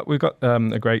 Well, we've got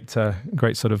a great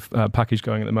sort of package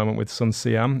going at the moment with Sun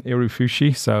Siam,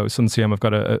 Irufushi. So Sun Siam have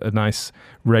got a nice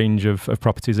range of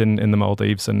properties in the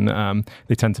Maldives, and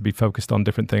they tend to be focused on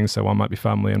different things. So one might be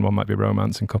family and one might be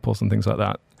romance and couples and things like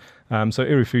that. So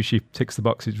Irufushi ticks the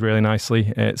boxes really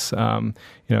nicely. It's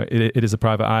it is a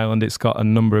private island. It's got a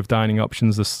number of dining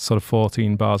options. There's sort of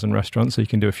 14 bars and restaurants, so you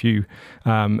can do a few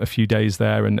days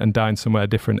there and dine somewhere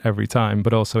different every time.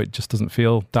 But also, it just doesn't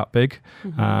feel that big.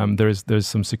 Mm-hmm. There's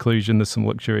some seclusion, there's some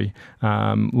luxury,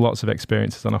 lots of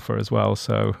experiences on offer as well.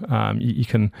 So you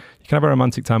can have a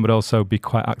romantic time, but also be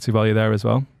quite active while you're there as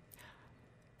well.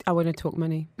 I want to talk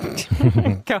money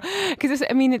because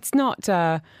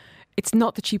it's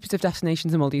not the cheapest of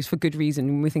destinations in Maldives for good reason.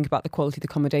 When we think about the quality of the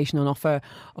accommodation on offer,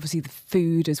 obviously the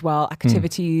food as well,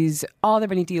 activities. Are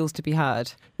there any deals to be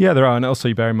had? Yeah, there are. And also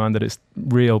you bear in mind that it's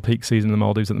real peak season in the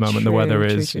Maldives at the moment. The weather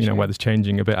is, weather's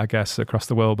changing a bit, I guess, across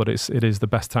the world, but it is the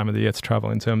best time of the year to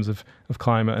travel in terms of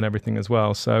climate and everything as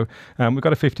well. So we've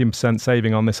got a 15%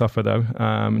 saving on this offer though.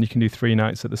 And you can do 3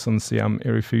 nights at the Sun Siam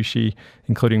Irufushi,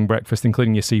 including breakfast,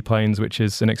 including your seaplanes, which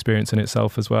is an experience in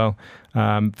itself as well.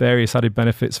 Various added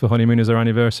benefits for honeymooners or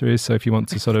anniversaries. So if you want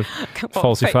to sort of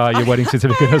falsify your wedding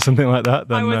certificate or something like that,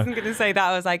 then I wasn't going to say that.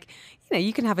 I was like,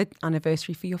 you can have an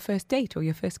anniversary for your first date or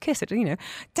your first kiss.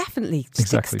 Definitely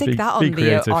Exactly. stick that on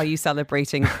the Are You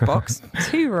Celebrating box.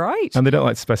 Too right. And they don't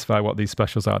like to specify what these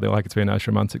specials are. They like it to be a nice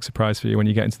romantic surprise for you when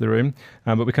you get into the room.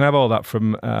 But we can have all that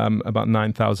from about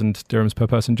 9,000 dirhams per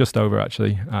person, just over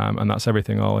actually. And that's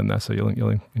everything all in there. So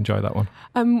you'll enjoy that one.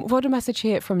 What a message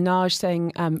here from Naj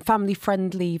saying family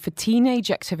friendly for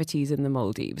teenage activities in the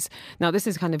Maldives. Now, this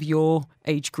is kind of your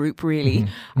age group, really.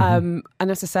 And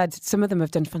as I said, some of them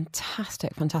have done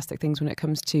fantastic things when it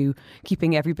comes to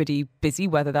keeping everybody busy,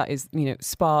 whether that is,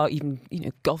 spa, even,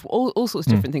 golf, all sorts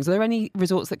of different things. Are there any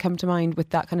resorts that come to mind with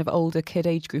that kind of older kid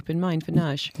age group in mind for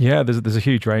Naj? Yeah, there's a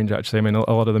huge range actually. I mean,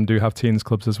 a lot of them do have teens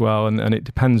clubs as well, and it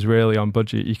depends really on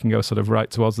budget. You can go sort of right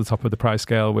towards the top of the price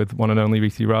scale with one and only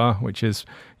Riti Ra, which is,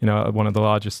 one of the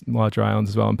larger islands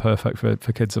as well, and perfect for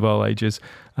kids of all ages.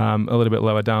 A little bit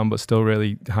lower down, but still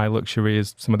really high luxury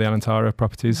is some of the Anantara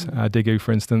properties. Digu,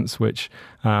 for instance, which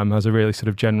has a really sort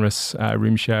of generous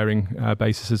room sharing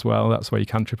basis as well. That's where you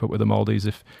can trip up with the Maldives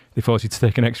if they force you to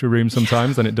take an extra room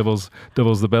sometimes, then it doubles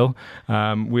the bill.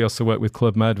 We also work with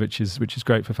Club Med, which is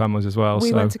great for families as well.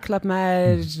 We went to Club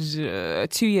Med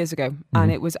 2 years ago,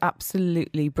 and it was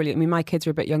absolutely brilliant. I mean, my kids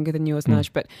are a bit younger than yours, Naj,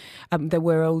 but there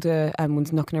were older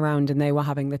ones knocking around, and they were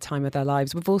having the time of their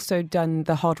lives. We've also done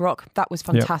the Hard Rock. That was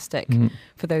fantastic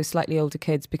for those slightly older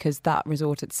kids, because that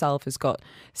resort itself has got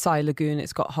Sai Lagoon,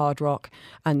 it's got Hard Rock,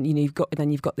 and you've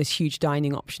got this huge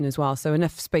dining option as well. So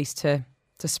enough space to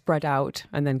spread out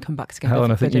and then come back together.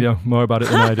 Helen, I think you know more about it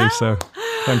than I do, so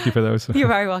thank you for those. You're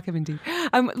very welcome indeed.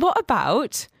 What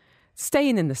about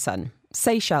staying in the sun?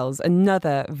 Seychelles,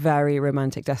 another very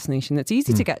romantic destination that's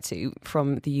easy to get to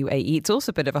from the UAE. It's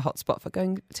also a bit of a hotspot for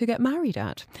going to get married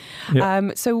at.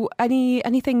 Yeah. So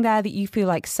anything there that you feel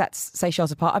like sets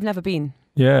Seychelles apart? I've never been.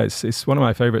 Yeah, it's one of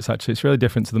my favourites actually. It's really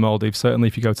different to the Maldives. Certainly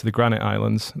if you go to the Granite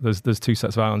Islands, there's two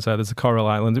sets of islands there. There's the Coral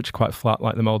Islands, which are quite flat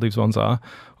like the Maldives ones are,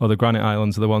 or the Granite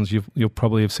Islands are the ones you'll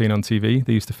probably have seen on TV.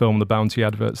 They used to film the Bounty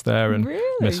adverts there, and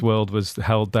Miss World was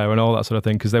held there and all that sort of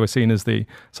thing, because they were seen as the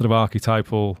sort of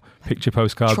archetypal picture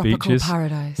postcard tropical beaches.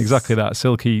 Paradise. Exactly that.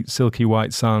 Silky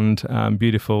white sand,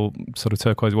 beautiful sort of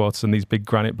turquoise waters, and these big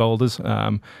granite boulders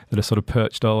that are sort of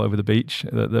perched all over the beach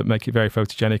that make it very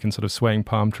photogenic, and sort of swaying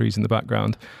palm trees in the background.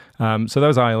 So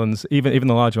those islands, even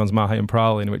the larger ones, Mahe and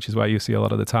Praslin, which is where you see a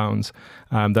lot of the towns,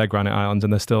 they're granite islands,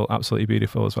 and they're still absolutely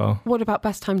beautiful as well. What about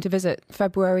best time to visit?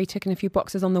 February, ticking a few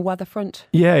boxes on the weather front?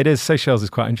 Yeah, it is. Seychelles is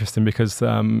quite interesting because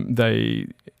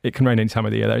it can rain any time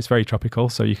of the year there. It's very tropical,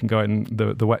 so you can go in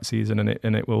the wet season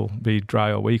and it will be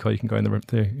dry all week, or you can go in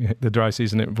the dry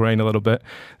season, it will rain a little bit.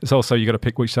 It's also, you've got to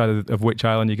pick which side of which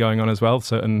island you're going on as well.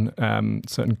 Certain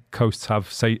coasts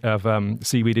have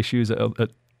seaweed issues at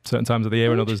certain times of the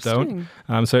year and others don't.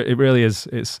 So it really is,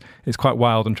 it's quite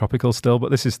wild and tropical still,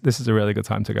 but this is a really good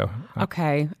time to go.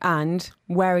 Okay, and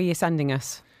where are you sending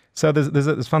us? So there's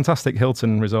a fantastic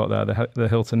Hilton resort there, the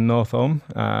Hilton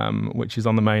Northolm, which is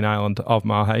on the main island of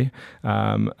Mahe,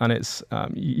 and it's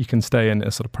you can stay in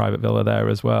a sort of private villa there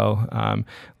as well.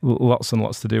 Lots and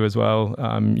lots to do as well.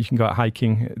 You can go out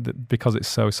hiking because it's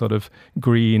so sort of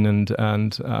green and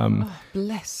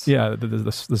bless. Yeah,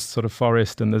 there's sort of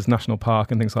forest, and there's national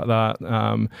park and things like that.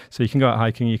 So you can go out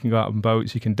hiking, you can go out on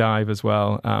boats, you can dive as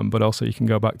well, but also you can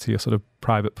go back to your sort of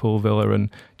private pool villa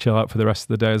and chill out for the rest of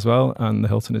the day as well. And the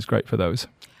Hilton is great for those.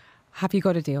 Have you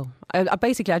got a deal?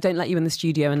 Basically, I don't let you in the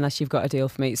studio unless you've got a deal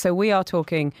for me. So we are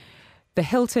talking the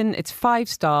Hilton. It's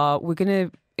 5-star. We're going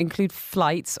to include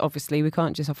flights, obviously. We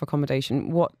can't just offer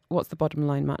accommodation. What's the bottom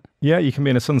line, Matt? Yeah, you can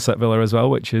be in a sunset villa as well,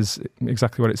 which is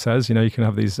exactly what it says. You can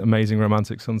have these amazing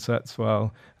romantic sunsets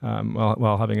while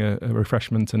having a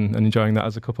refreshment and enjoying that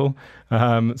as a couple.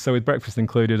 So with breakfast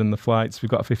included and the flights, we've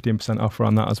got a 15% offer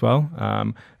on that as well.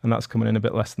 And that's coming in a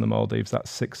bit less than the Maldives. That's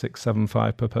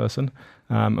 6,675 per person.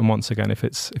 And once again, if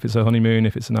it's a honeymoon,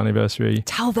 if it's an anniversary,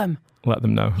 tell them. Let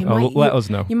them know. Let us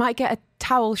know. You might get a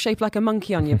towel shaped like a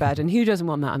monkey on your bed, and who doesn't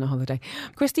want that on a holiday?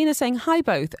 Christina saying, hi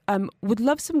both. Would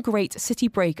love some great city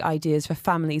break ideas for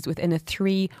families within a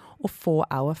 3 or 4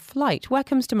 hour flight. Where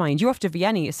comes to mind? You're off to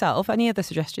Vienna yourself. Any other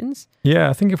suggestions? Yeah,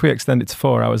 I think if we extend it to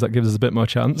 4 hours, that gives us a bit more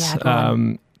chance. Yeah,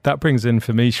 that brings in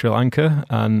for me Sri Lanka,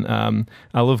 and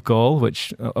I love Galle,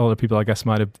 which a lot of people I guess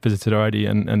might have visited already,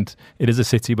 and it is a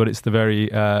city, but it's the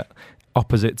very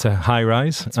opposite to High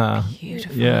Rise.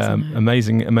 Beautiful. Yeah,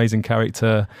 amazing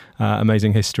character,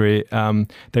 amazing history.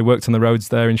 They worked on the roads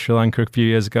there in Sri Lanka a few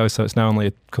years ago, so it's now only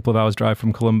a couple of hours drive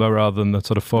from Colombo rather than the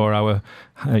sort of 4 hour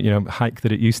hike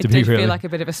that it used to be. It did really feel like a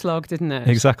bit of a slog, didn't it?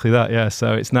 Exactly that, yeah.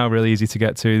 So it's now really easy to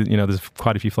get to. There's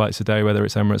quite a few flights a day, whether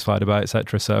it's Emirates, Fly Dubai,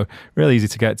 etc. So really easy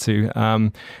to get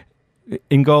to.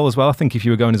 In Gaul as well, I think if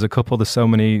you were going as a couple, there's so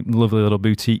many lovely little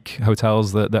boutique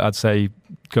hotels that I'd say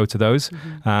go to those.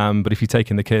 But if you're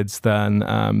taking the kids, then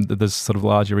there's sort of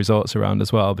larger resorts around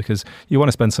as well, because you want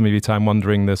to spend some of your time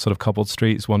wandering the sort of cobbled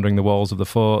streets, wandering the walls of the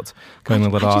fort, going to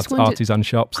little artisan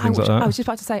shops, things like that. I was just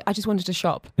about to say, I just wanted to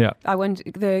shop. Yeah.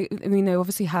 They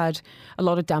obviously had a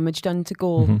lot of damage done to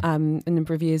Gaul a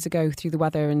number of years ago through the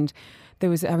weather, and I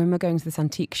remember going to this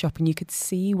antique shop and you could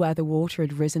see where the water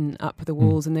had risen up the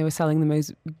walls, and they were selling the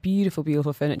most beautiful,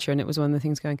 beautiful furniture. And it was one of the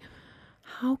things going,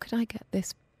 how could I get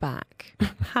this back?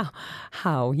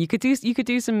 How? You could do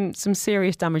some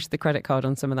serious damage to the credit card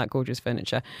on some of that gorgeous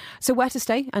furniture. So where to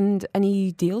stay, and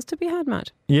any deals to be had,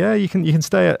 Matt? Yeah, you can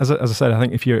stay, as I said, I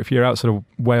think if you're out sort of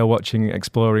whale watching,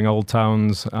 exploring old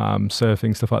towns,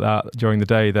 surfing, stuff like that during the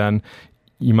day, then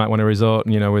you might want a resort,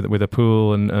 with a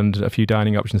pool and a few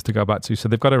dining options to go back to. So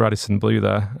they've got a Radisson Blu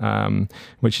there,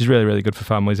 which is really, really good for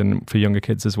families and for younger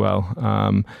kids as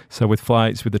well. So with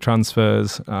flights, with the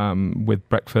transfers, with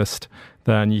breakfast,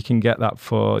 then you can get that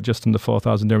for just under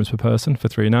 4,000 dirhams per person for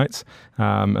 3 nights.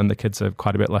 And the kids are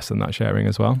quite a bit less than that sharing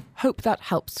as well. Hope that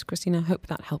helps, Christina. Hope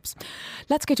that helps.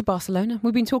 Let's go to Barcelona.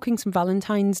 We've been talking some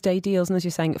Valentine's Day deals, and as you're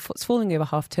saying, it's falling over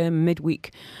half term,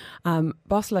 midweek.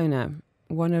 Barcelona,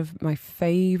 one of my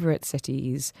favourite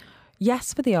cities.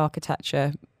 Yes, for the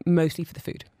architecture, mostly for the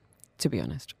food, to be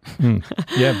honest.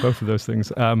 Yeah, both of those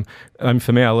things. And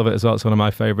for me, I love it as well. It's one of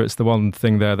my favourites. The one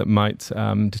thing there that might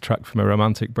detract from a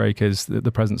romantic break is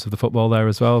the presence of the football there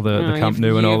as well, the Camp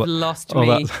Nou and all that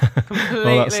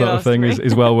sort of thing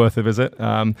is well worth a visit.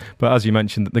 But as you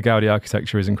mentioned, the Gaudi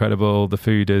architecture is incredible. The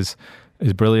food is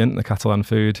brilliant, the Catalan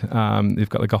food. They've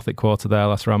got the Gothic Quarter there,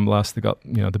 Las Ramblas. They've got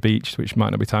the beach, which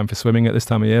might not be time for swimming at this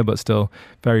time of year, but still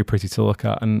very pretty to look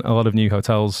at. And a lot of new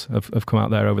hotels have come out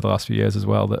there over the last few years as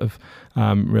well that have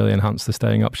really enhanced the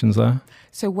staying options there.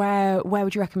 So where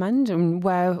would you recommend? And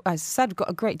where, as I said, we've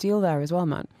got a great deal there as well,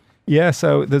 Matt. Yeah,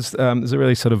 so there's a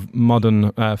really sort of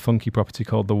modern, funky property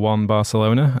called the One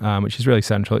Barcelona, which is really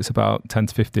central. It's about 10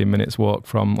 to 15 minutes walk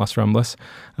from Las Ramblas,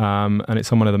 and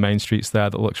it's on one of the main streets there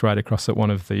that looks right across at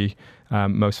one of the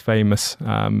most famous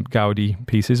Gaudi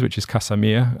pieces, which is Casa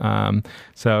Mia.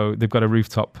 So they've got a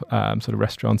rooftop sort of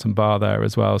restaurant and bar there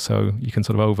as well, so you can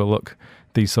sort of overlook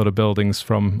these sort of buildings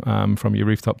from your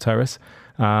rooftop terrace.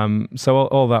 So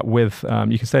all that with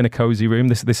you can stay in a cozy room.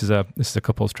 This is a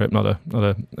couple's trip, not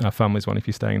a family's one. If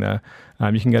you're staying there,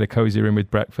 you can get a cozy room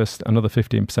with breakfast, another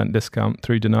 15% discount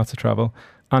through Donata Travel,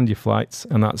 and your flights,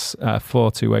 and that's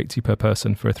 4,280 per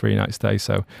person for a 3-night stay.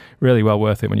 So really well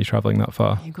worth it when you're travelling that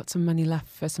far. You've got some money left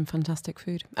for some fantastic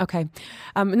food. Okay,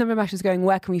 a number of messages going,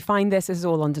 where can we find this? This is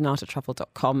all on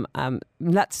donatatravel.com.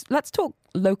 Let's talk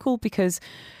local, because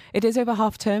it is over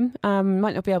half term.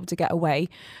 Might not be able to get away.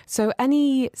 So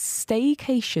any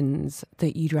staycations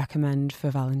that you'd recommend for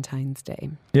Valentine's Day?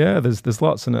 Yeah, there's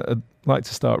lots, and I'd like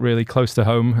to start really close to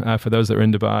home for those that are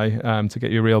in Dubai to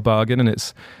get you a real bargain. And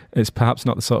it's perhaps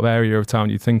not the sort of area of town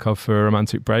you'd think of for a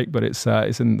romantic break, but it's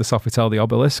in the Sofitel the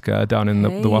Obelisk down in the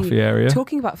Wafi area.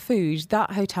 Talking about food,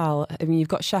 that hotel, I mean, you've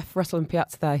got Chef Russell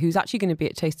Piazza there, who's actually going to be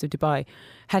at Taste of Dubai,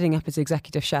 heading up as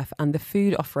executive chef, and the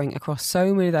food offering across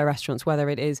so many of their restaurants, whether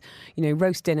it is,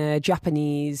 roast dinner,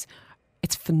 Japanese,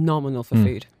 it's phenomenal for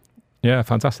food. Yeah,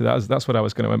 fantastic. That's what I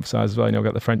was going to emphasise as well. We've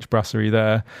got the French brasserie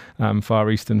there,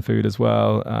 Far Eastern food as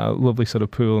well, lovely sort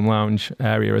of pool and lounge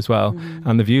area as well,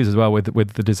 and the views as well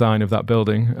with the design of that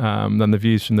building. Then the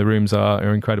views from the rooms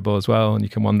are incredible as well, and you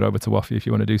can wander over to Wafi if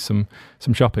you want to do some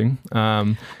shopping.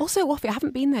 Also, Wafi, I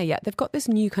haven't been there yet. They've got this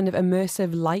new kind of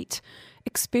immersive light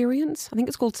experience. I think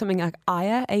it's called something like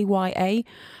Aya, A-Y-A,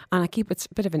 and it's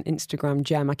a bit of an Instagram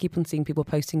gem. I keep on seeing people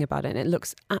posting about it, and it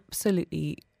looks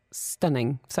absolutely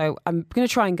stunning. So I'm going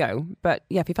to try and go. But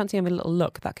yeah, if you fancy having a little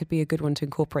look, that could be a good one to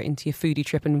incorporate into your foodie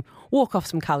trip and walk off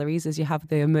some calories as you have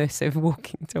the immersive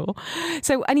walking tour.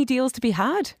 So any deals to be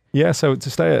had? Yeah, so to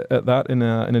stay at that in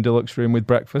a deluxe room with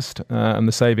breakfast and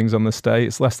the savings on the stay,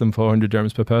 it's less than 400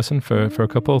 dirhams per person for a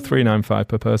couple, 395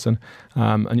 per person.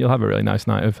 And you'll have a really nice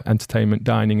night of entertainment,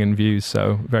 dining and views.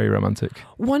 So very romantic.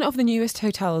 One of the newest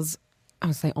hotels, I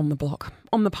would say on the block,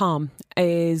 on the Palm,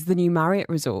 is the new Marriott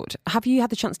Resort. Have you had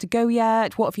the chance to go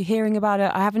yet? What have you hearing about it?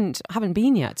 I haven't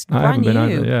been yet. It's brand new.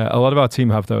 Either, yeah, a lot of our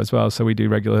team have though as well. So we do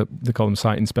regular, they call them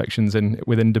site inspections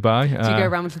within Dubai. Do you go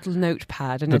around with a little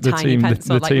notepad and a tiny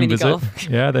pencil like mini golf?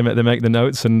 Yeah, they make the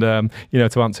notes, and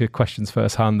to answer questions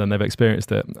firsthand, and they've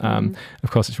experienced it.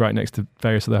 Of course, it's right next to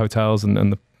various other hotels and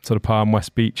the sort of Palm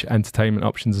West Beach entertainment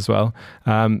options as well.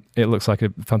 It looks like a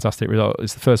fantastic resort.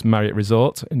 It's the first Marriott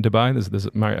resort in Dubai.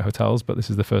 There's Marriott hotels, but this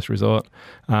is the first resort.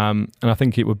 And I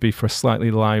think it would be for a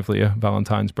slightly livelier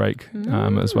Valentine's break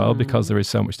as well, because there is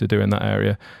so much to do in that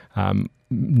area.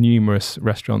 Numerous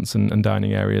restaurants and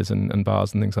dining areas and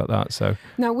bars and things like that. So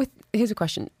now, here's a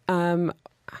question.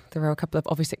 There are a couple of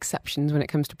obvious exceptions when it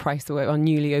comes to price on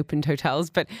newly opened hotels,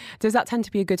 but does that tend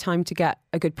to be a good time to get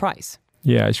a good price?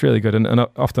 Yeah, it's really good, and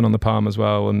often on the Palm as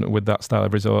well, and with that style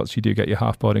of resorts you do get your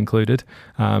half board included,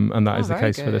 and that is the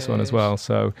case for this one as well.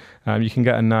 So you can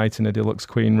get a night in a deluxe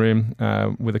queen room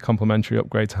with a complimentary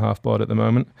upgrade to half board at the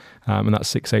moment, and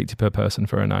that's $680 per person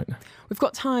for a night. We've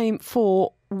got time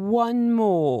for one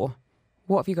more.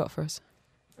 What have you got for us?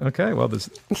 Okay, well, there's...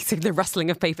 You see the rustling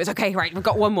of papers. Okay, right, we've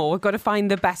got one more. We've got to find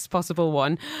the best possible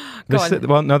one.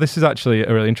 This is actually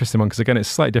a really interesting one, because, again, it's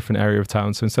a slightly different area of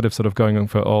town. So instead of sort of going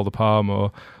for all the Palm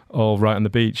or all right on the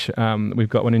beach, we've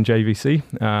got one in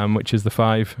JVC, which is the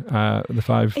five.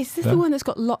 Is this the one that's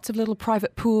got lots of little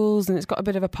private pools and it's got a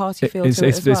bit of a party feel to it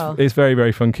as well? It's very,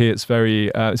 very funky. It's very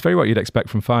what you'd expect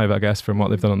from Five, I guess, from what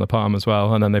they've done on the Palm as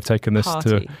well. And then they've taken this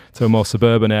to a more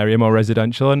suburban area, more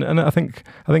residential, and I think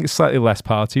it's slightly less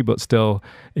party, but still,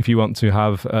 if you want to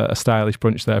have a stylish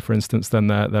brunch there, for instance, then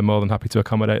they're more than happy to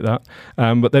accommodate that.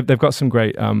 But they've got some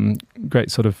great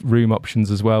sort of room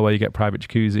options as well, where you get private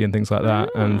jacuzzi and things like that.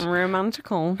 And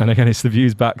romantical. And again, it's the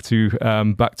views back to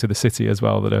the city as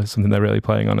well that are something they're really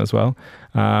playing on as well.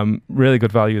 Really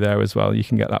good value there as well. You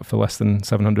can get that for less than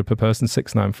 $700 per person,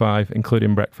 $695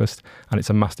 including breakfast, and it's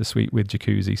a master suite with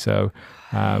jacuzzi. So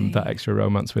that extra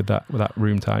romance with that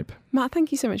room type. Matt,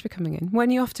 thank you so much for coming in. When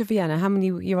are you off to Vienna? How many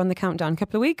you're on the countdown? A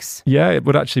couple of weeks? Yeah, it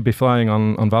would actually be flying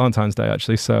on Valentine's Day,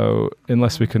 actually. So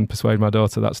unless we can persuade my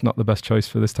daughter that's not the best choice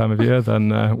for this time of year, then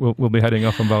we'll be heading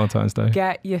off on Valentine's Day.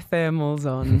 Get your thermals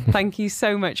on. Thank you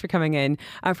so much for coming in.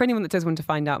 For anyone that does want to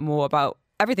find out more about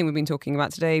everything we've been talking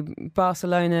about today,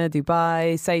 Barcelona,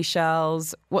 Dubai,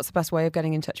 Seychelles, what's the best way of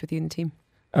getting in touch with you and the team?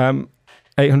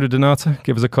 800 Donata,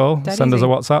 give us a call, Dead send easy.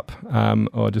 us a WhatsApp,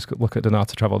 or just look at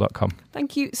donatatravel.com.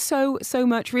 Thank you so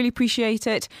much. Really appreciate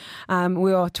it.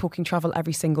 We are talking travel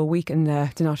every single week, and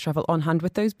Donata Travel on hand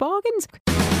with those bargains.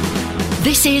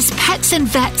 This is Pets and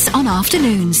Vets on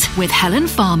Afternoons with Helen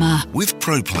Farmer. With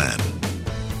ProPlan.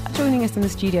 Joining us in the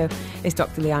studio is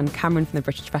Dr. Leanne Cameron from the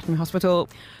British Veterinary Hospital.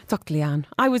 Dr. Leanne,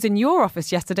 I was in your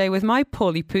office yesterday with my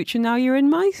Paulie Pooch, and now you're in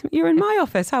my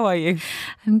office. How are you?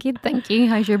 I'm good, thank you.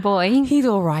 How's your boy? He's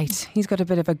all right. He's got a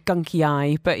bit of a gunky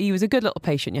eye, but he was a good little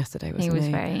patient yesterday,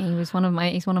 wasn't he? He's one of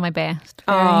my best.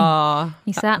 Ah,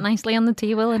 he sat nicely on the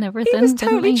table and everything. He was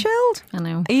totally chilled. I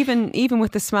know. Even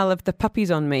with the smell of the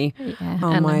puppies on me. Yeah,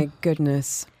 oh my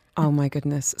goodness. Oh my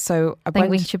goodness. So I think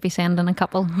we should be sending a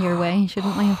couple your way,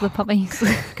 shouldn't we, of the puppies?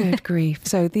 Good grief.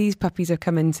 So these puppies have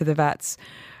come into the vets,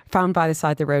 found by the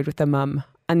side of the road with their mum,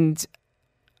 and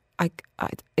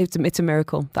it's a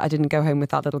miracle that I didn't go home with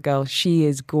that little girl. She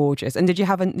is gorgeous. And have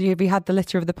you had the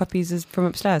litter of the puppies from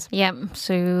upstairs? Yeah.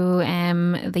 So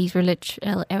these were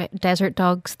desert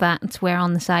dogs that were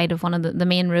on the side of one of the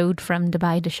main road from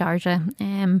Dubai to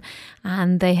Sharjah,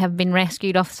 and they have been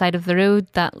rescued off the side of the road.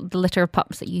 The litter of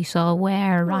pups that you saw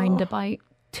were around about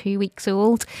 2 weeks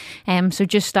old, so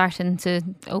just starting to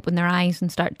open their eyes and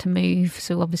start to move.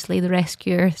 So obviously the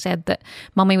rescuer said that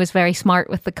mummy was very smart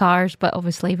with the cars, but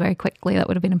obviously very quickly that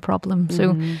would have been a problem.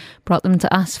 So brought them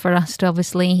to us for us to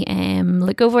obviously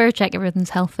look over, check everything's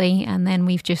healthy, and then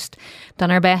we've just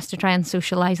done our best to try and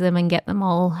socialise them and get them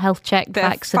all health checked,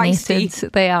 vaccinated.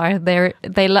 Feisty. They are.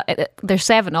 There's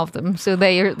 7 of them, so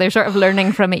they're sort of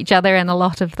learning from each other and a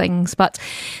lot of things. But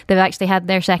they've actually had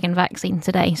their second vaccine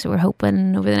today, so we're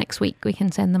hoping over the next week we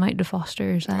can send them out to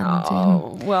fosters and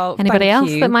anybody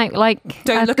else that might like.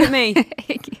 Don't look at me.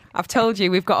 I've told you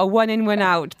we've got a 1 in 1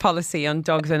 out policy on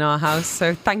dogs in our house,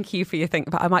 so thank you for your thing.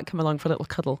 But I might come along for a little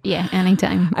cuddle. Yeah,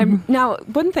 anytime. Now,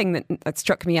 one thing that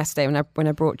struck me yesterday when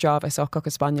I brought Jarvis, our Cocker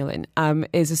Spaniel, in,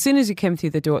 is as soon as he came through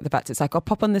the door at the vet, it's like I'll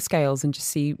pop on the scales and just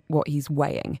see what he's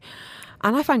weighing,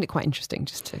 and I find it quite interesting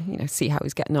just to see how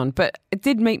he's getting on. But it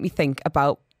did make me think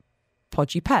about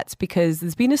podgy pets, because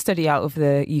there's been a study out of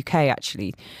the UK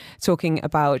actually talking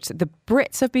about the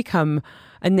Brits have become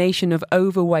a nation of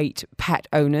overweight pet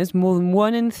owners, more than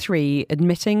 1 in 3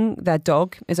 admitting their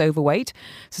dog is overweight.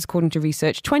 This is according to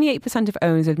research. 28% of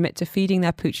owners admit to feeding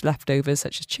their pooch leftovers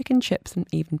such as chicken, chips and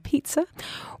even pizza.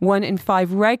 1 in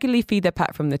 5 regularly feed their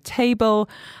pet from the table,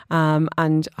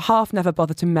 and half never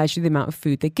bother to measure the amount of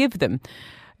food they give them.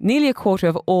 Nearly a quarter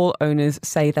of all owners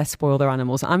say they spoil their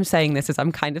animals. I'm saying this as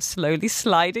I'm kind of slowly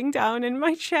sliding down in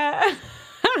my chair.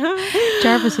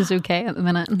 Jarvis is okay at the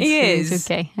minute. He is. He's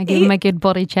okay. I gave him a good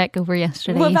body check over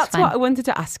yesterday. Well, He's that's fine. what I wanted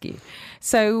to ask you.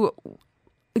 So,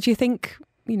 do you think,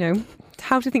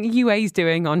 how do you think UA's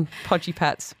doing on podgy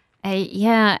pets?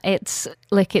 Yeah, it's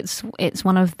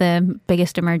one of the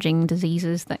biggest emerging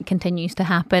diseases that continues to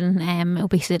happen.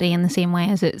 Obesity, in the same way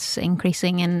as it's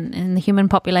increasing in the human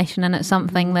population, and it's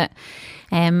something that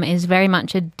is very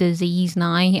much a disease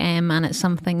now, and it's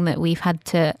something that we've had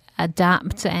to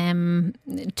adapt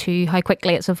to how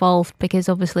quickly it's evolved, because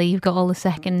obviously you've got all the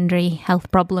secondary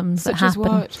health problems that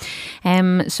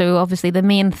happen. So obviously the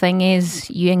main thing is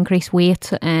you increase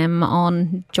weight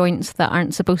on joints that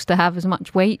aren't supposed to have as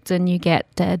much weight, and you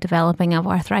get developing of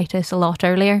arthritis a lot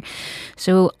earlier.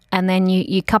 So, and then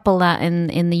you couple that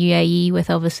in the UAE with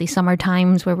obviously summer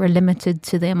times where we're limited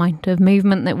to the amount of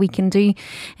movement that we can do,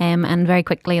 and very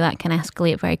quickly that can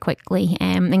escalate very quickly.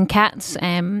 In cats,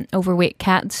 overweight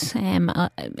cats,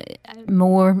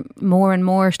 more and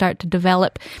more start to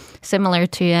develop similar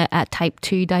to a type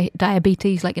 2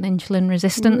 diabetes, like an insulin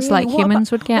resistance, Really? like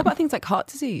humans would get. What about things like heart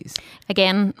disease?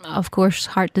 Again, of course,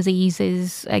 heart disease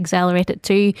is accelerated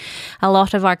too. A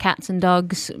lot of our cats and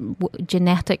dogs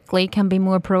genetically can be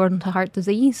more prone to heart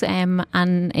disease, and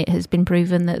it has been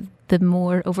proven that the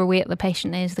more overweight the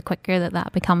patient is, the quicker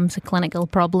that becomes a clinical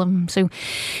problem. So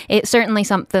it's certainly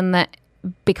something that,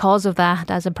 because of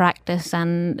that, as a practice,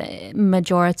 and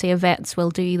majority of vets will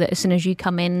do that, as soon as you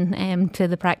come in to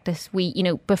the practice,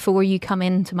 before you come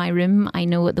into my room, I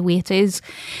know what the weight is.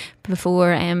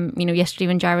 Before, yesterday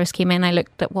when Jarvis came in, I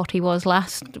looked at what he was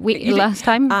last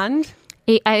time, and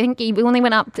I think he only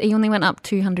went up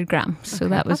 200 grams, so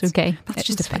that was okay. That's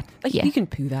just fine. Like, you can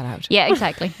poo that out. Yeah,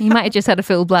 exactly. He might have just had a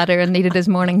full bladder and needed his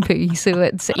morning poo. So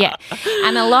it's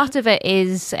and a lot of it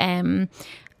is.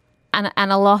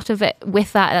 And a lot of it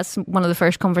with that's one of the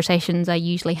first conversations I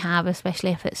usually have,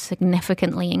 especially if it's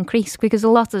significantly increased, because a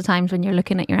lot of the times when you're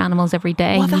looking at your animals every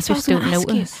day, you just don't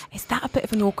notice. Is that a bit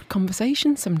of an awkward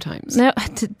conversation sometimes? No,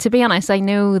 to be honest, I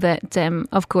know that,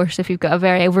 of course, if you've got a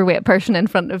very overweight person in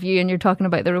front of you and you're talking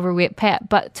about their overweight pet,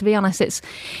 but to be honest, it's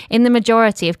in the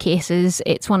majority of cases,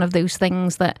 it's one of those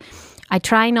things that I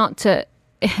try not to,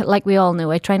 like we all know,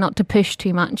 I try not to push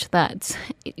too much. That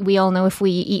we all know if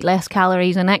we eat less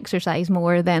calories and exercise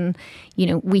more, then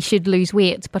we should lose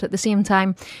weight. But at the same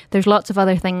time, there's lots of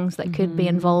other things that could be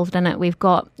involved in it. We've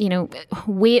got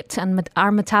weight and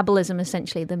our metabolism,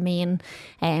 essentially the main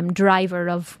driver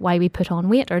of why we put on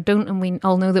weight or don't. And we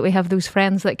all know that we have those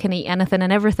friends that can eat anything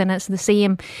and everything. It's the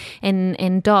same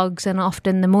in dogs, and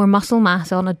often the more muscle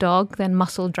mass on a dog, then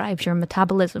muscle drives your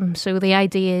metabolism. So the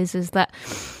idea is that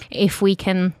if we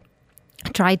can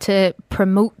try to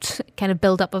promote kind of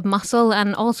build up of muscle,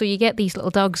 and also you get these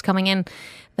little dogs coming in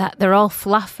that they're all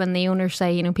fluff, and the owners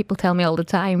say, people tell me all the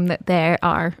time that they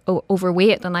are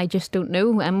overweight, and I just don't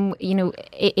know. And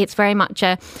it's very much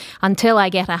until I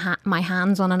get my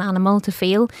hands on an animal to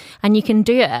feel, and you can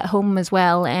do it at home as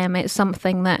well. It's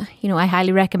something that I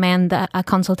highly recommend a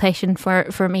consultation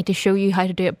for me to show you how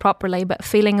to do it properly. But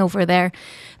feeling over their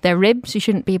ribs, you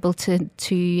shouldn't be able to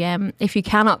if you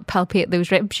cannot palpate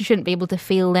those ribs, you shouldn't be able to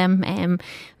feel them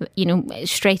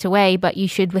straight away, but you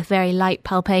should with very light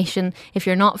palpation. If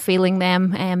you're not feeling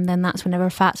them, then that's whenever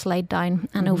fat's laid down,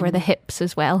 and over the hips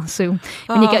as well. So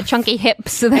when you get chunky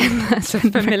hips, then that's a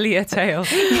familiar tale.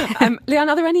 Leanne,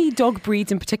 are there any dog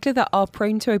breeds in particular that are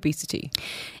prone to obesity?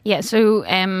 Yeah, so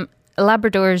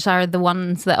Labradors are the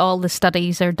ones that all the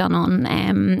studies are done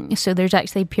on. So there's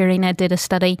actually Purina did a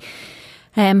study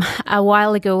a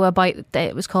while ago about,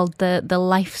 it was called the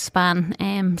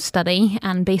lifespan study,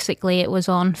 and basically it was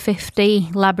on 50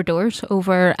 Labradors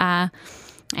over a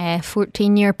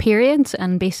 14-year period,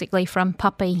 and basically from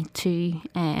puppy to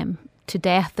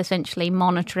death, essentially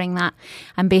monitoring that,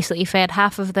 and basically fed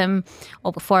half of them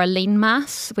for a lean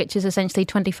mass, which is essentially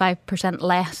 25%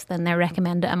 less than their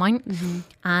recommended amount,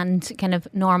 and kind of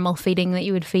normal feeding that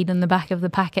you would feed in the back of the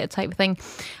packet type of thing.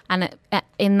 And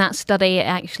in that study, it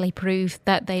actually proved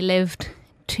that they lived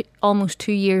almost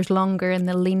 2 years longer in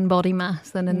the lean body mass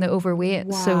than in the overweight.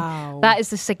 Wow. So that is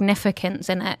the significance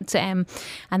in it, and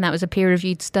that was a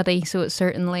peer-reviewed study, so it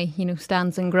certainly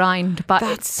stands in ground. But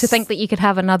to think that you could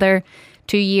have another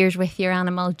 2 years with your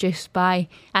animal just by,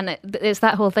 and it's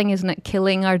that whole thing, isn't it,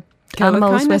 killing our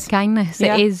animals with kindness.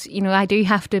 Yeah. It is, I do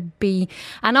have to be,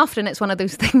 and often it's one of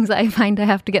those things that I find I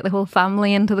have to get the whole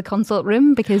family into the consult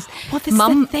room, because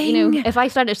mum, if I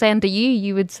started saying to you,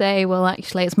 you would say, well,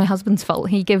 actually it's my husband's fault,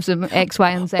 he gives them X,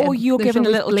 Y and Z. Or you're given a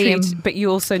little blame. treat, but you're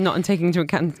also not taking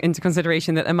into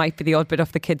consideration that there might be the odd bit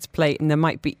off the kid's plate, and there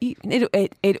might be,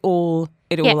 it all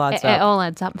it all adds up. It all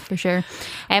adds up for sure.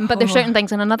 But there's certain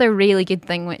things, and another really good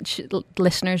thing which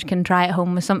listeners can try at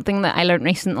home was something that I learned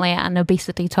recently at an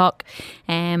obesity talk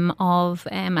of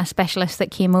a specialist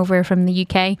that came over from the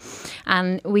UK.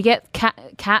 And we get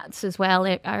cats as well.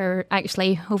 Are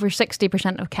actually over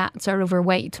 60% of cats are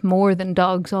overweight, more than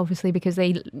dogs, obviously, because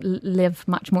they live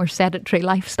much more sedentary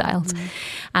lifestyles.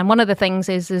 And one of the things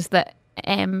is that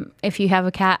if you have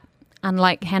a cat, and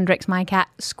like Hendrix, my cat,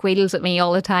 squeals at me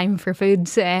all the time for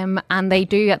foods, and they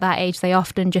do at that age. They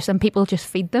often and people just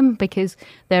feed them because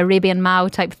the Arabian Mau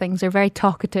type things, they're very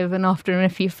talkative, and often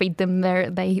if you feed them,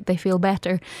 they feel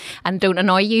better and don't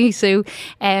annoy you. So,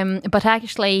 but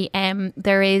actually,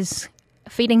 there is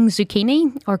feeding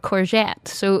zucchini or courgette.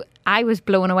 So I was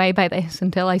blown away by this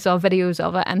until I saw videos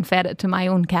of it and fed it to my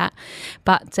own cat.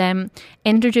 But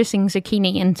introducing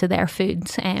zucchini into their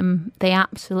foods, they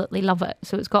absolutely love it.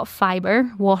 So it's got fibre,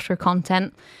 water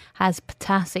content, has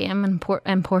potassium and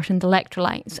important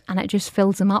electrolytes, and it just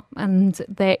fills them up, and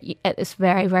it's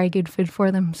very, very good food for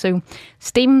them. So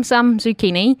steam some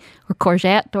zucchini or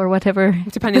courgette or whatever.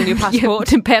 Depending on your passport.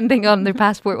 Depending on their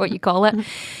passport, what you call it.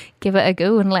 Give it a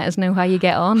go and let us know how you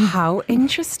get on. How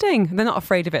interesting. They're not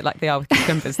afraid of it like they are with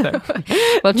cucumbers, though.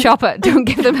 Well, chop it. Don't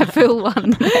give them a full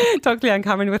one. Dr. Leanne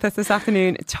Cameron with us this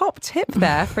afternoon. Top tip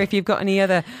there for if you've got any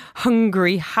other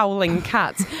hungry, howling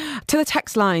cats. To the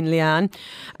text line, Leanne.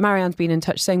 Marianne's been in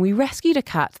touch saying, we rescued a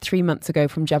cat 3 months ago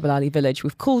from Jebel Ali village.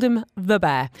 We've called him the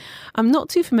Bear. I'm not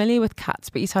too familiar with cats,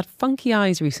 but he's had funky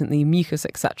eyes recently, mucus,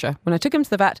 etc. When I took him to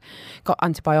the vet, got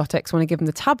antibiotics. When I gave him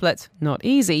the tablet, not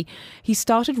easy, he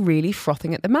started really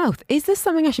frothing at the mouth. Is this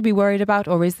something I should be worried about,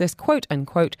 or is this quote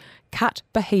unquote cat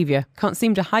behaviour? Can't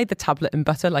seem to hide the tablet in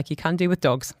butter like you can do with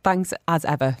dogs. Thanks as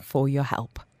ever for your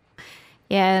help.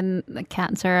 Yeah, and the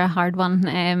cats are a hard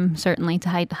one, certainly to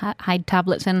hide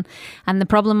tablets in. And the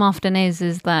problem often is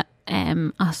that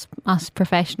us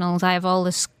professionals, I have all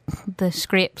the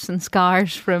scrapes and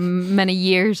scars from many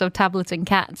years of tableting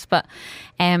cats, but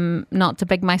not to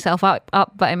big myself up,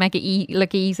 but I make it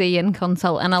look easy in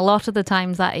consult. And a lot of the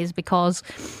times that is because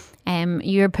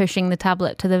you're pushing the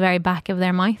tablet to the very back of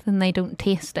their mouth and they don't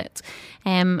taste it.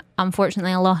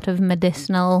 Unfortunately, a lot of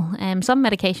medicinal, some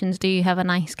medications do have a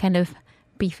nice kind of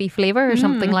beefy flavour or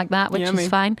something like that, which is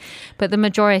fine. But the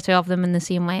majority of them, in the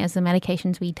same way as the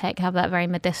medications we take, have that very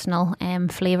medicinal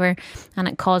flavour, and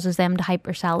it causes them to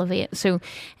hypersalivate. So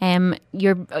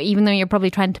even though you're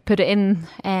probably trying to put it in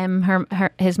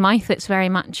his mouth, it's very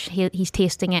much he's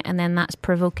tasting it, and then that's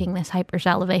provoking this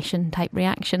hypersalivation type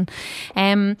reaction.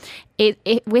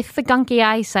 With the gunky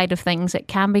eye side of things, it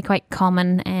can be quite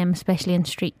common, especially in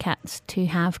street cats, to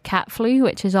have cat flu,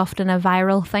 which is often a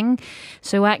viral thing.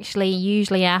 So actually,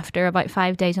 usually after about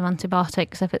 5 days of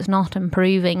antibiotics, if it's not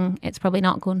improving, it's probably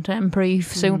not going to improve.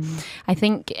 So I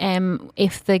think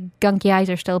if the gunky eyes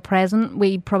are still present,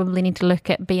 we probably need to look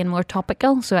at being more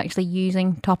topical. So actually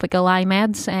using topical eye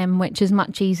meds, which is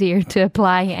much easier to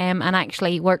apply and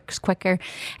actually works quicker.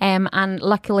 And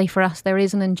luckily for us, there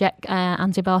is an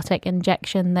antibiotic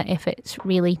injection that if it's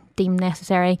really deemed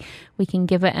necessary, we can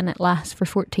give it, and it lasts for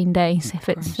 14 days if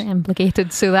it's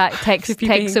implicated. So that takes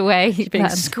away. Being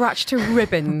scratched to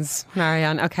ribbons,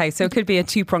 Marianne. Okay, so it could be a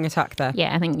two-prong attack there.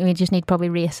 Yeah, I think we just need to probably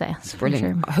reassess.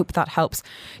 Brilliant. Sure. I hope that helps.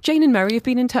 Jane and Mary have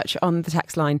been in touch on the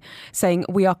text line saying,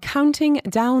 we are counting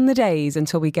down the days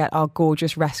until we get our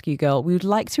gorgeous rescue girl. We would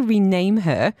like to rename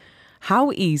her.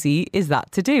 How easy is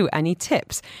that to do? Any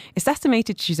tips? It's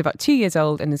estimated she's about 2 years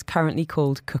old and is currently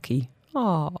called Cookie.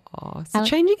 Oh, so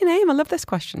changing a name. I love this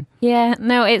question. Yeah,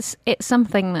 no, it's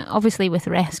something that obviously with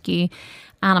rescue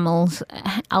animals,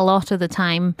 a lot of the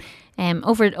time,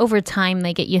 over time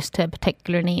they get used to a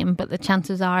particular name, but the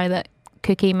chances are that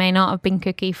Cookie may not have been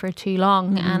Cookie for too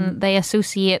long, and they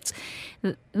associate.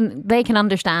 They can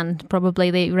understand, probably,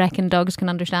 they reckon dogs can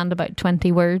understand about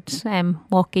 20 words.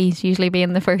 Walkies usually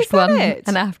being the first one.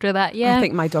 And after that, yeah. I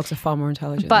think my dogs are far more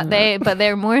intelligent. But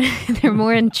they're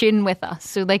more in tune with us,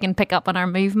 so they can pick up on our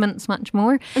movements much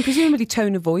more. And presumably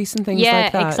tone of voice and things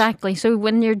like that. Yeah, exactly. So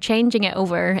when you're changing it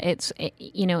over, it's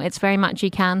very much you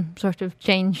can sort of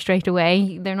change straight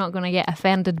away. They're not going to get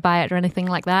offended by it or anything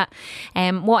like that.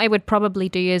 What I would probably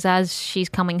do is, as she's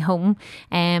coming home,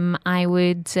 I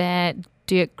would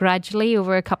do it gradually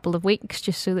over a couple of weeks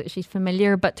just so that she's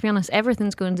familiar. But to be honest,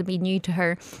 everything's going to be new to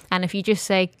her. And if you just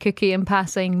say Cookie in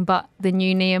passing, but the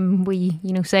new name we,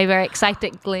 say very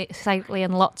excitedly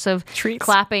and lots of treats,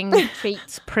 clapping,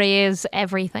 treats, praise,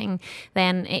 everything,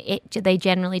 then they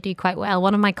generally do quite well.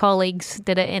 One of my colleagues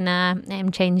did it in a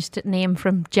changed name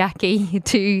from Jackie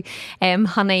to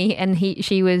Honey, and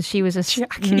she was a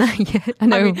Jackie. Yeah, I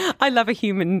know. I mean, I love a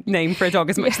human name for a dog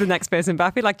as much as the next person, but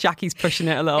I feel like Jackie's pushing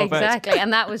it a little bit. Exactly,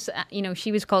 and that was,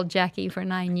 she was called Jackie for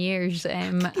 9 years,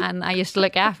 and I used to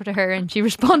look after her, and she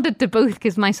responded to both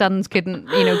because my sons couldn't,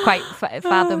 quite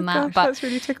fathom that. Gosh, but that's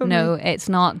really tickled no, me. it's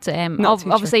not. Not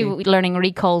too obviously, tricky. learning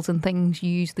recalls and things,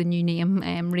 you use the new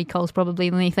name. Recalls probably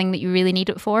the only thing that you really need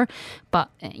it for, but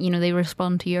they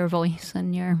respond to your voice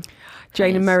and your.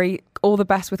 Jane and Murray, all the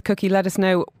best with Cookie. Let us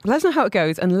know how it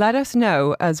goes, and let us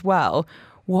know as well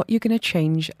what you're going to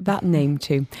change that name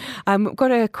to. We've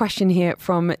got a question here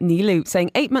from Nilu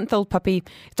saying 8-month-old puppy,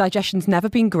 digestion's never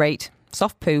been great.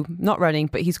 Soft poo, not running,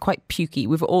 but he's quite pukey.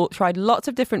 We've all tried lots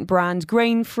of different brands,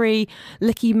 grain-free,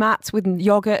 licky mats with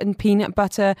yogurt and peanut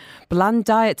butter, bland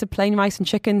diets of plain rice and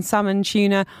chicken, salmon,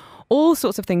 tuna. All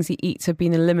sorts of things he eats have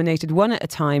been eliminated one at a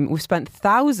time. We've spent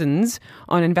thousands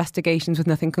on investigations with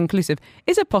nothing conclusive.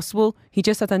 Is it possible he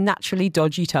just has a naturally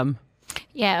dodgy tum?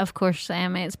 Yeah, of course.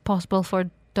 It's possible for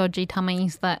dodgy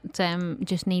tummies that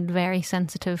just need very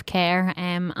sensitive care.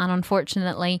 And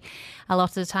unfortunately, a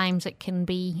lot of the times it can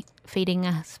be feeding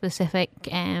a specific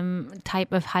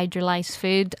type of hydrolyzed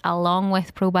food along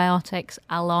with probiotics,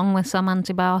 along with some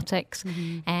antibiotics.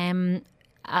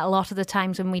 A lot of the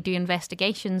times when we do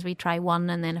investigations, we try one,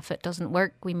 and then if it doesn't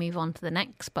work, we move on to the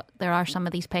next. But there are some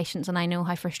of these patients, and I know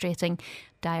how frustrating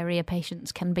diarrhea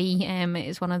patients can be. It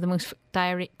is one of the most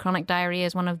chronic diarrhea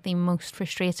is one of the most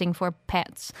frustrating for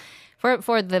pets.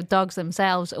 For the dogs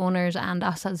themselves, owners, and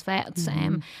us as vets.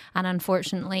 And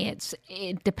unfortunately,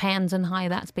 it depends on how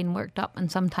that's been worked up.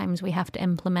 And sometimes we have to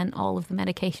implement all of the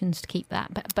medications to keep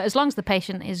that. But as long as the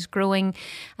patient is growing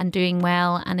and doing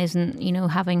well and isn't,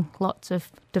 having lots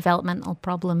of developmental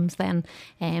problems, then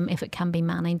if it can be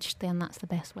managed, then that's the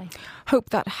best way.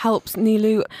 Hope that helps,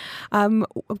 Nilu. I've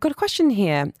got a question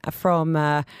here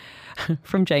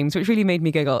from James, which really made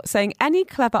me giggle, saying, any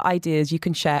clever ideas you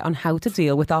can share on how to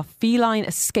deal with our feline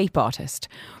escape artist?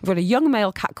 We've got a young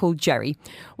male cat called Jerry.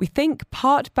 We think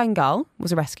part Bengal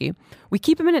was a rescue. We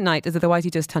keep him in at night as otherwise he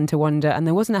does tend to wander, and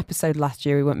there was an episode last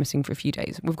year he went missing for a few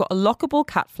days. We've got a lockable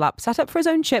cat flap set up for his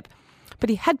own chip, but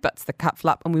he headbutts the cat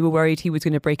flap and we were worried he was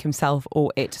going to break himself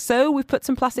or it. So we've put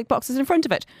some plastic boxes in front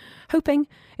of it, hoping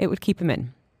it would keep him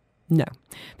in. No.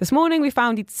 This morning we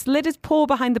found he'd slid his paw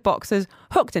behind the boxes,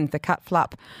 hooked into the cat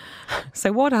flap.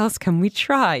 So what else can we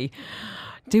try?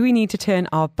 Do we need to turn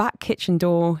our back kitchen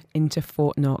door into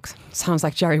Fort Knox? Sounds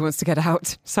like Jerry wants to get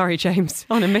out. Sorry, James.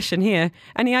 On a mission here.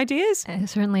 Any ideas? It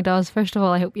certainly does. First of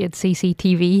all, I hope you had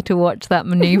CCTV to watch that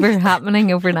manoeuvre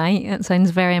happening overnight. It sounds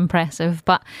very impressive.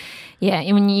 But yeah,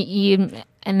 I mean, you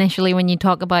initially when you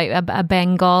talk about a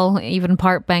Bengal, even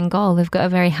part Bengal, they've got a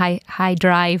very high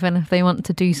drive, and if they want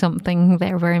to do something,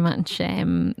 they're very much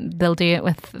they'll do it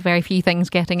with very few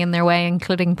things getting in their way,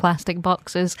 including plastic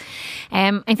boxes.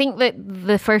 I think that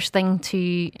the first thing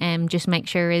to just make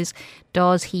sure is,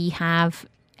 does he have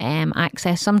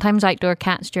access? Sometimes outdoor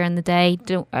cats during the day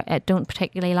don't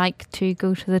particularly like to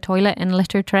go to the toilet in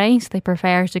litter trays. They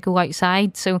prefer to go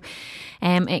outside, so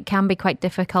it can be quite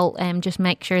difficult. Just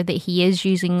make sure that he is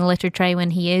using the litter tray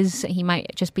when he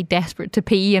might just be desperate to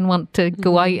pee and want to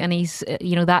go out, and he's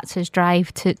that's his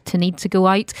drive to need to go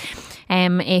out.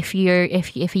 If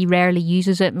he rarely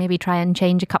uses it, maybe try and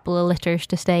change a couple of litters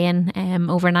to stay in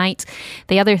overnight.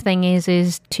 The other thing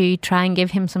is to try and give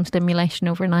him some stimulation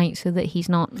overnight so that he's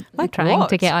not trying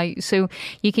to get out. So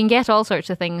you can get all sorts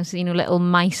of things, little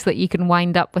mice that you can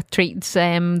wind up with treats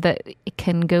that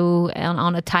can go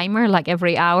on a timer, like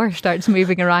every hour starts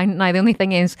moving around. Now the only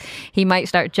thing is he might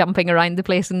start jumping around the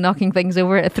place and knocking things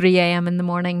over at 3 a.m. in the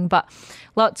morning, but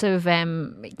lots of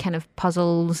kind of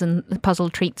puzzles and puzzle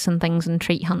treats and things and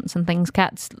treat hunts and things.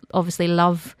 Cats obviously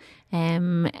love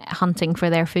hunting for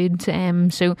their food,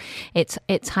 so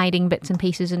it's hiding bits and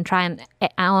pieces and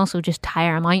I'll also just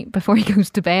tire him out before he goes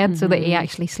to bed so that he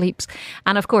actually sleeps.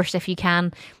 And of course, if you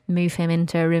can, move him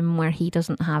into a room where he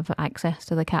doesn't have access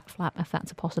to the cat flap, if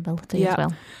that's a possibility as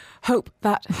well. Hope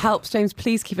that helps, James.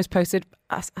 Please keep us posted.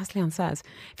 As Leanne says,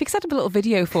 if you could set up a little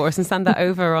video for us and send that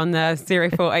over on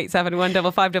 0487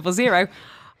 155 000,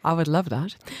 I would love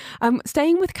that.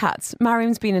 Staying with cats,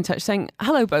 Mariam's been in touch saying,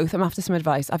 hello both, I'm after some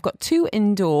advice. I've got 2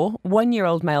 indoor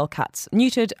 1-year-old male cats,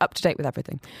 neutered, up to date with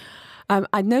everything.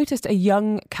 I noticed a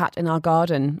young cat in our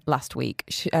garden last week.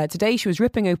 Today she was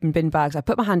ripping open bin bags. I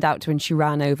put my hand out to her and she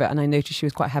ran over, and I noticed she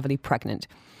was quite heavily pregnant.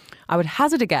 I would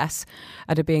hazard a guess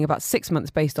at her being about 6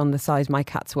 months based on the size my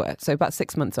cats were. So about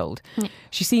 6 months old. Yeah.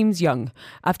 She seems young.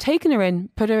 I've taken her in,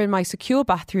 put her in my secure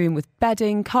bathroom with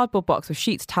bedding, cardboard box with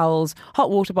sheets, towels, hot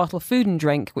water bottle, food and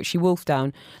drink, which she wolfed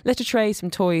down, litter tray, some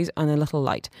toys and a little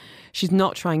light. She's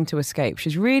not trying to escape.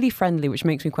 She's really friendly, which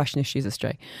makes me question if she's a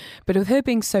stray. But with her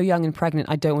being so young and pregnant,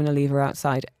 I don't want to leave her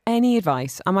outside. Any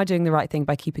advice? Am I doing the right thing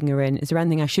by keeping her in? Is there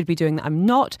anything I should be doing that I'm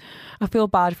not? I feel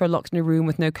bad for her locked in a room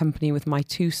with no company with my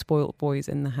 2 spoilt boys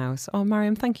in the house. Oh,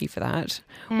 Mariam, thank you for that.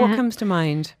 What comes to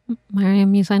mind?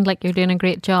 Mariam, you sound like you're doing a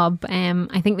great job.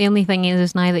 I think the only thing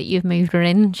is now that you've moved her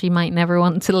in, she might never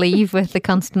want to leave with the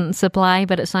constant supply,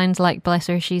 but it sounds like, bless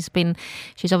her, she's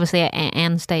obviously at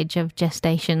end stage of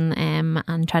gestation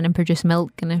and trying to produce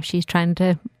milk, and if she's trying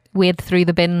to wade through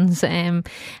the bins, and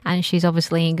she's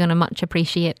obviously going to much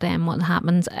appreciate what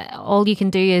happens. All you can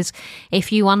do is, if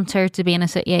you want her to be in a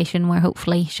situation where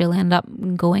hopefully she'll end up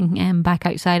going back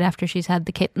outside after she's had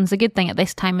the kittens. The good thing at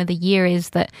this time of the year is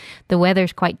that the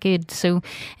weather's quite good, so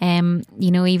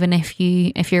even if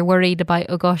you're worried about,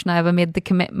 oh gosh, now have I made the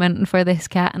commitment for this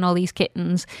cat and all these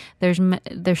kittens,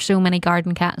 there's so many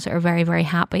garden cats that are very, very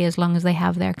happy as long as they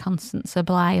have their constant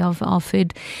supply of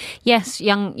food. Yes,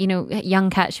 young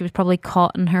cats, she was probably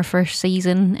caught in her first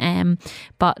season,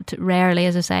 but rarely,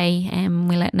 as I say,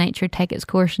 we let nature take its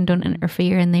course and don't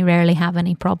interfere, and they rarely have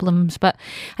any problems. But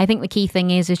I think the key thing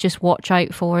is just watch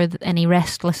out for any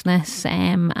restlessness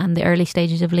and the early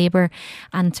stages of labour.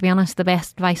 And to be honest, the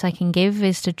best advice I can give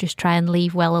is to just try and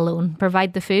leave well alone.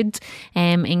 Provide the food,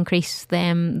 increase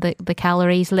the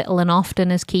calories. Little and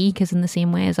often is key, because in the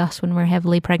same way as us when we're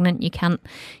heavily pregnant,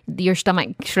 your stomach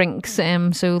shrinks,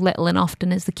 so little and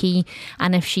often is the key.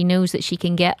 And if she knows that she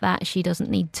can get that, she doesn't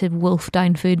need to wolf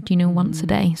down food, once a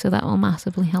day. So that will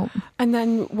massively help. And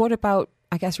then what about,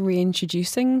 I guess,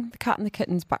 reintroducing the cat and the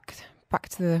kittens back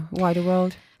to the wider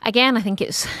world? Again, I think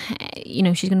it's, she's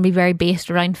going to be very based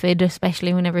around food,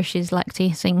 especially whenever she's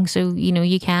lactating. So,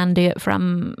 you can do it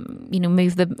from,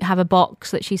 have a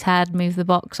box that she's had, move the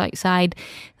box outside.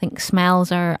 I think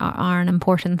smells are an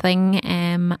important thing.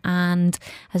 And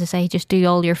as I say, just do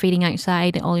all your feeding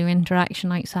outside, all your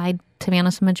interaction outside. To be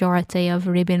honest, majority of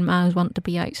Arabian Maus want to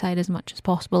be outside as much as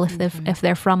possible if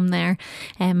they're from there.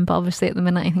 But obviously at the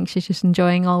minute, I think she's just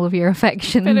enjoying all of your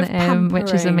affection,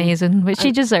 which is amazing, which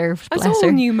she deserves. Bless her. As all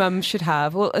new mums should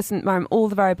have. Well, listen, Mariam, all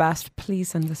the very best. Please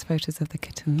send us photos of the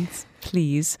kittens.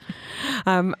 Please.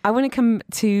 I want to come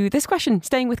to this question,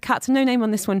 staying with cats, no name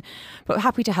on this one, but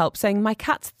happy to help, saying my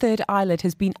cat's third eyelid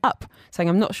has been up, saying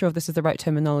I'm not sure if this is the right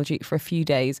terminology, for a few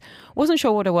days. Wasn't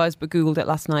sure what it was, but Googled it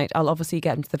last night. I'll obviously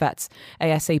get him to the vets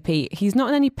ASAP. He's not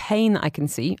in any pain that I can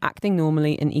see, acting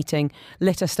normally and eating.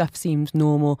 Litter stuff seems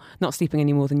normal, not sleeping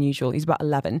any more than usual. He's about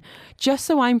 11. Just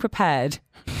so I'm prepared,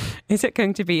 is it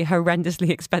going to be horrendously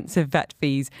expensive vet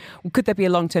fees? Could there be a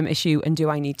long-term issue, and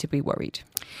do I need to be worried?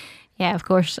 Yeah, of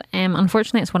course.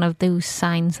 Unfortunately, it's one of those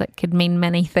signs that could mean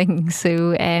many things.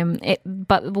 So,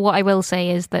 but what I will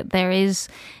say is that there is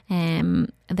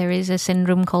a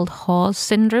syndrome called Hawes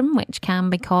syndrome, which can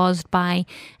be caused by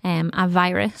a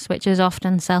virus, which is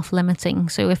often self-limiting.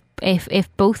 So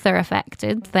if both are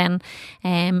affected, then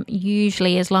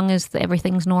usually, as long as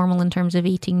everything's normal in terms of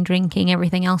eating, drinking,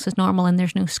 everything else is normal, and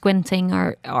there's no squinting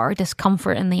or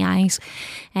discomfort in the eyes,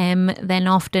 then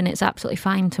often it's absolutely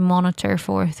fine to monitor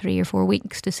for 3 or 4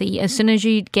 weeks to see. As soon as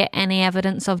you get any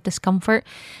evidence of discomfort,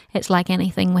 it's like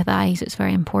anything with eyes, it's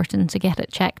very important to get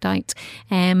it checked out.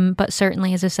 But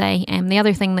certainly, as I say, the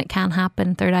other thing that can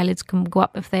happen, third eyelids can go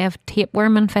up if they have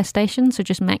tapeworm infestation, so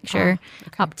just make sure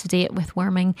up to date with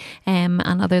worming. And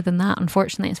other than that,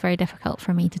 unfortunately, it's very difficult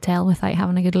for me to tell without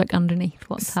having a good look underneath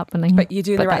what's happening. But you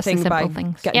do the right thing by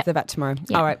getting to the vet tomorrow.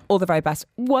 Yep. All right, all the very best.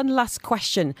 One last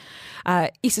question.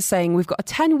 Issa's saying, we've got a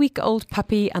 10-week-old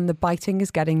puppy and the biting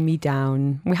is getting me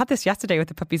down. We had this yesterday with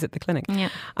the puppies at the clinic. Yeah.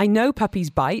 I know puppies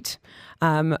bite,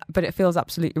 but it feels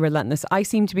absolutely relentless. I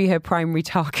seem to be her primary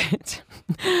target.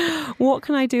 What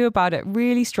can I do about it?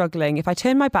 Really struggling. If I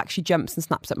turn my back, she jumps and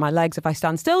snaps at my legs. If I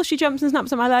stand still, she jumps and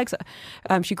snaps at my legs.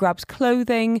 She grabs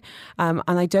clothing, and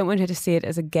I don't want her to see it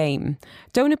as a game.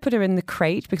 Don't want to put her in the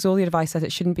crate because all the advice says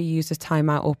it shouldn't be used as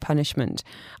timeout or punishment.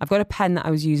 I've got a pen that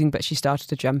I was using, but she started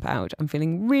to jump out. I'm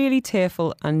feeling really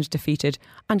tearful and defeated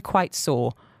and quite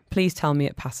sore. Please tell me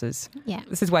it passes. Yeah.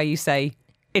 This is where you say,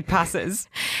 it passes.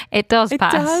 It does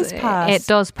pass. It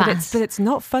does pass. But it's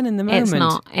not fun in the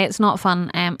moment. It's not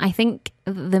fun. I think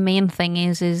the main thing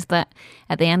is that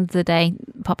at the end of the day,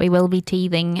 puppy will be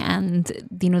teething, and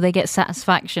they get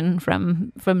satisfaction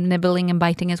from nibbling and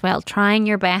biting as well. Trying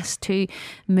your best to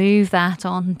move that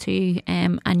onto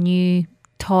a new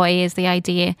toy is the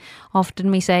idea.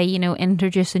 Often we say,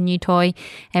 introduce a new toy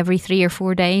every 3 or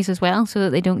 4 days as well, so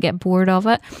that they don't get bored of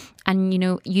it. And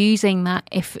using that,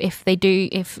 if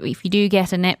you do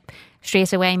get a nip,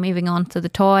 straight away moving on to the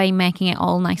toy, making it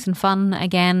all nice and fun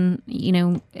again,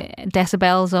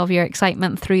 decibels of your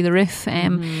excitement through the roof,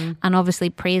 and obviously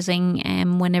praising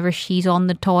whenever she's on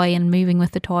the toy and moving with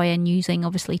the toy, and using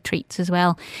obviously treats as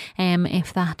well,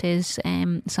 if that is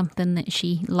something that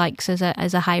she likes as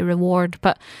a high reward.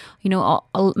 But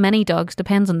many dogs,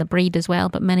 depends on the breed as well,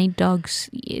 but many dogs,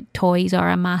 toys are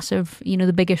a massive,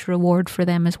 the biggest reward for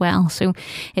them as well. So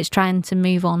it's trying to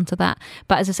move on to that.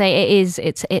 But as I say,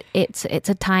 it's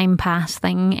a time pass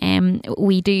thing.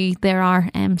 There are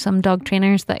some dog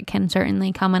trainers that can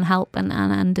certainly come and help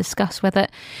and discuss with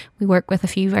it. We work with a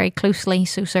few very closely,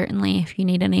 so certainly if you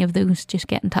need any of those, just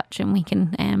get in touch and we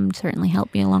can certainly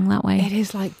help you along that way.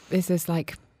 This is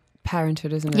like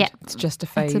parenthood, isn't it? Yeah, it's just a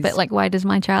phase. It's a bit like, why does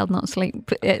my child not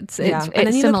sleep? It's and then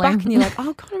you similar. look back and you're like,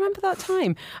 oh, I can't remember that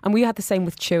time. And we had the same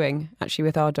with chewing, actually,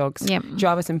 with our dogs. Yep.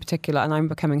 Jarvis in particular. And I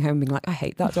remember coming home being like, I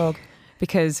hate that dog.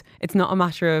 Because it's not a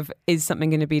matter of, is something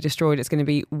going to be destroyed? It's going to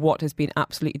be what has been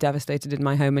absolutely devastated in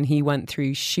my home. And he went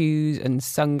through shoes and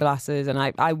sunglasses, and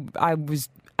I was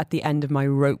at the end of my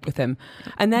rope with him.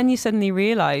 And then you suddenly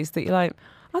realise that you're like,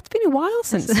 oh, it's been a while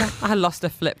since I lost a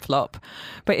flip-flop.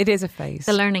 But it is a phase.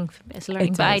 It's learning.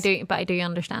 But I do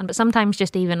understand. But sometimes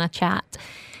just even a chat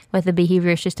with the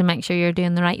behaviours, just to make sure you're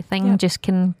doing the right thing, just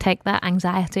can take that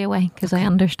anxiety away, because I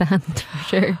understand for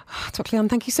sure. Dr. Leon,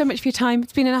 thank you so much for your time.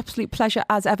 It's been an absolute pleasure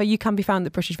as ever. You can be found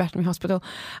at British Veterinary Hospital.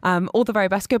 All the very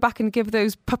best. Go back and give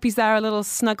those puppies there a little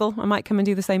snuggle. I might come and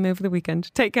do the same over the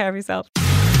weekend. Take care of yourself.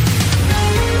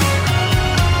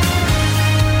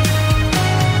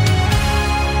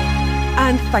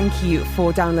 And thank you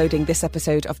for downloading this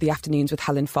episode of the Afternoons with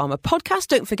Helen Farmer podcast.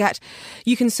 Don't forget,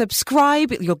 you can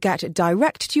subscribe. You'll get it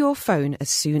direct to your phone as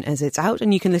soon as it's out.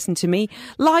 And you can listen to me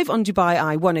live on Dubai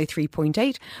Eye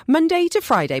 103.8, Monday to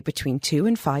Friday between 2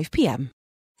 and 5 p.m.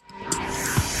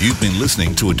 You've been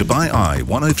listening to a Dubai Eye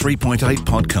 103.8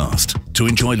 podcast. To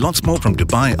enjoy lots more from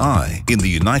Dubai Eye in the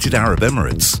United Arab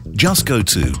Emirates, just go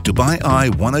to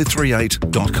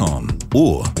DubaiEye1038.com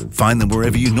or find them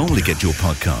wherever you normally get your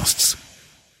podcasts.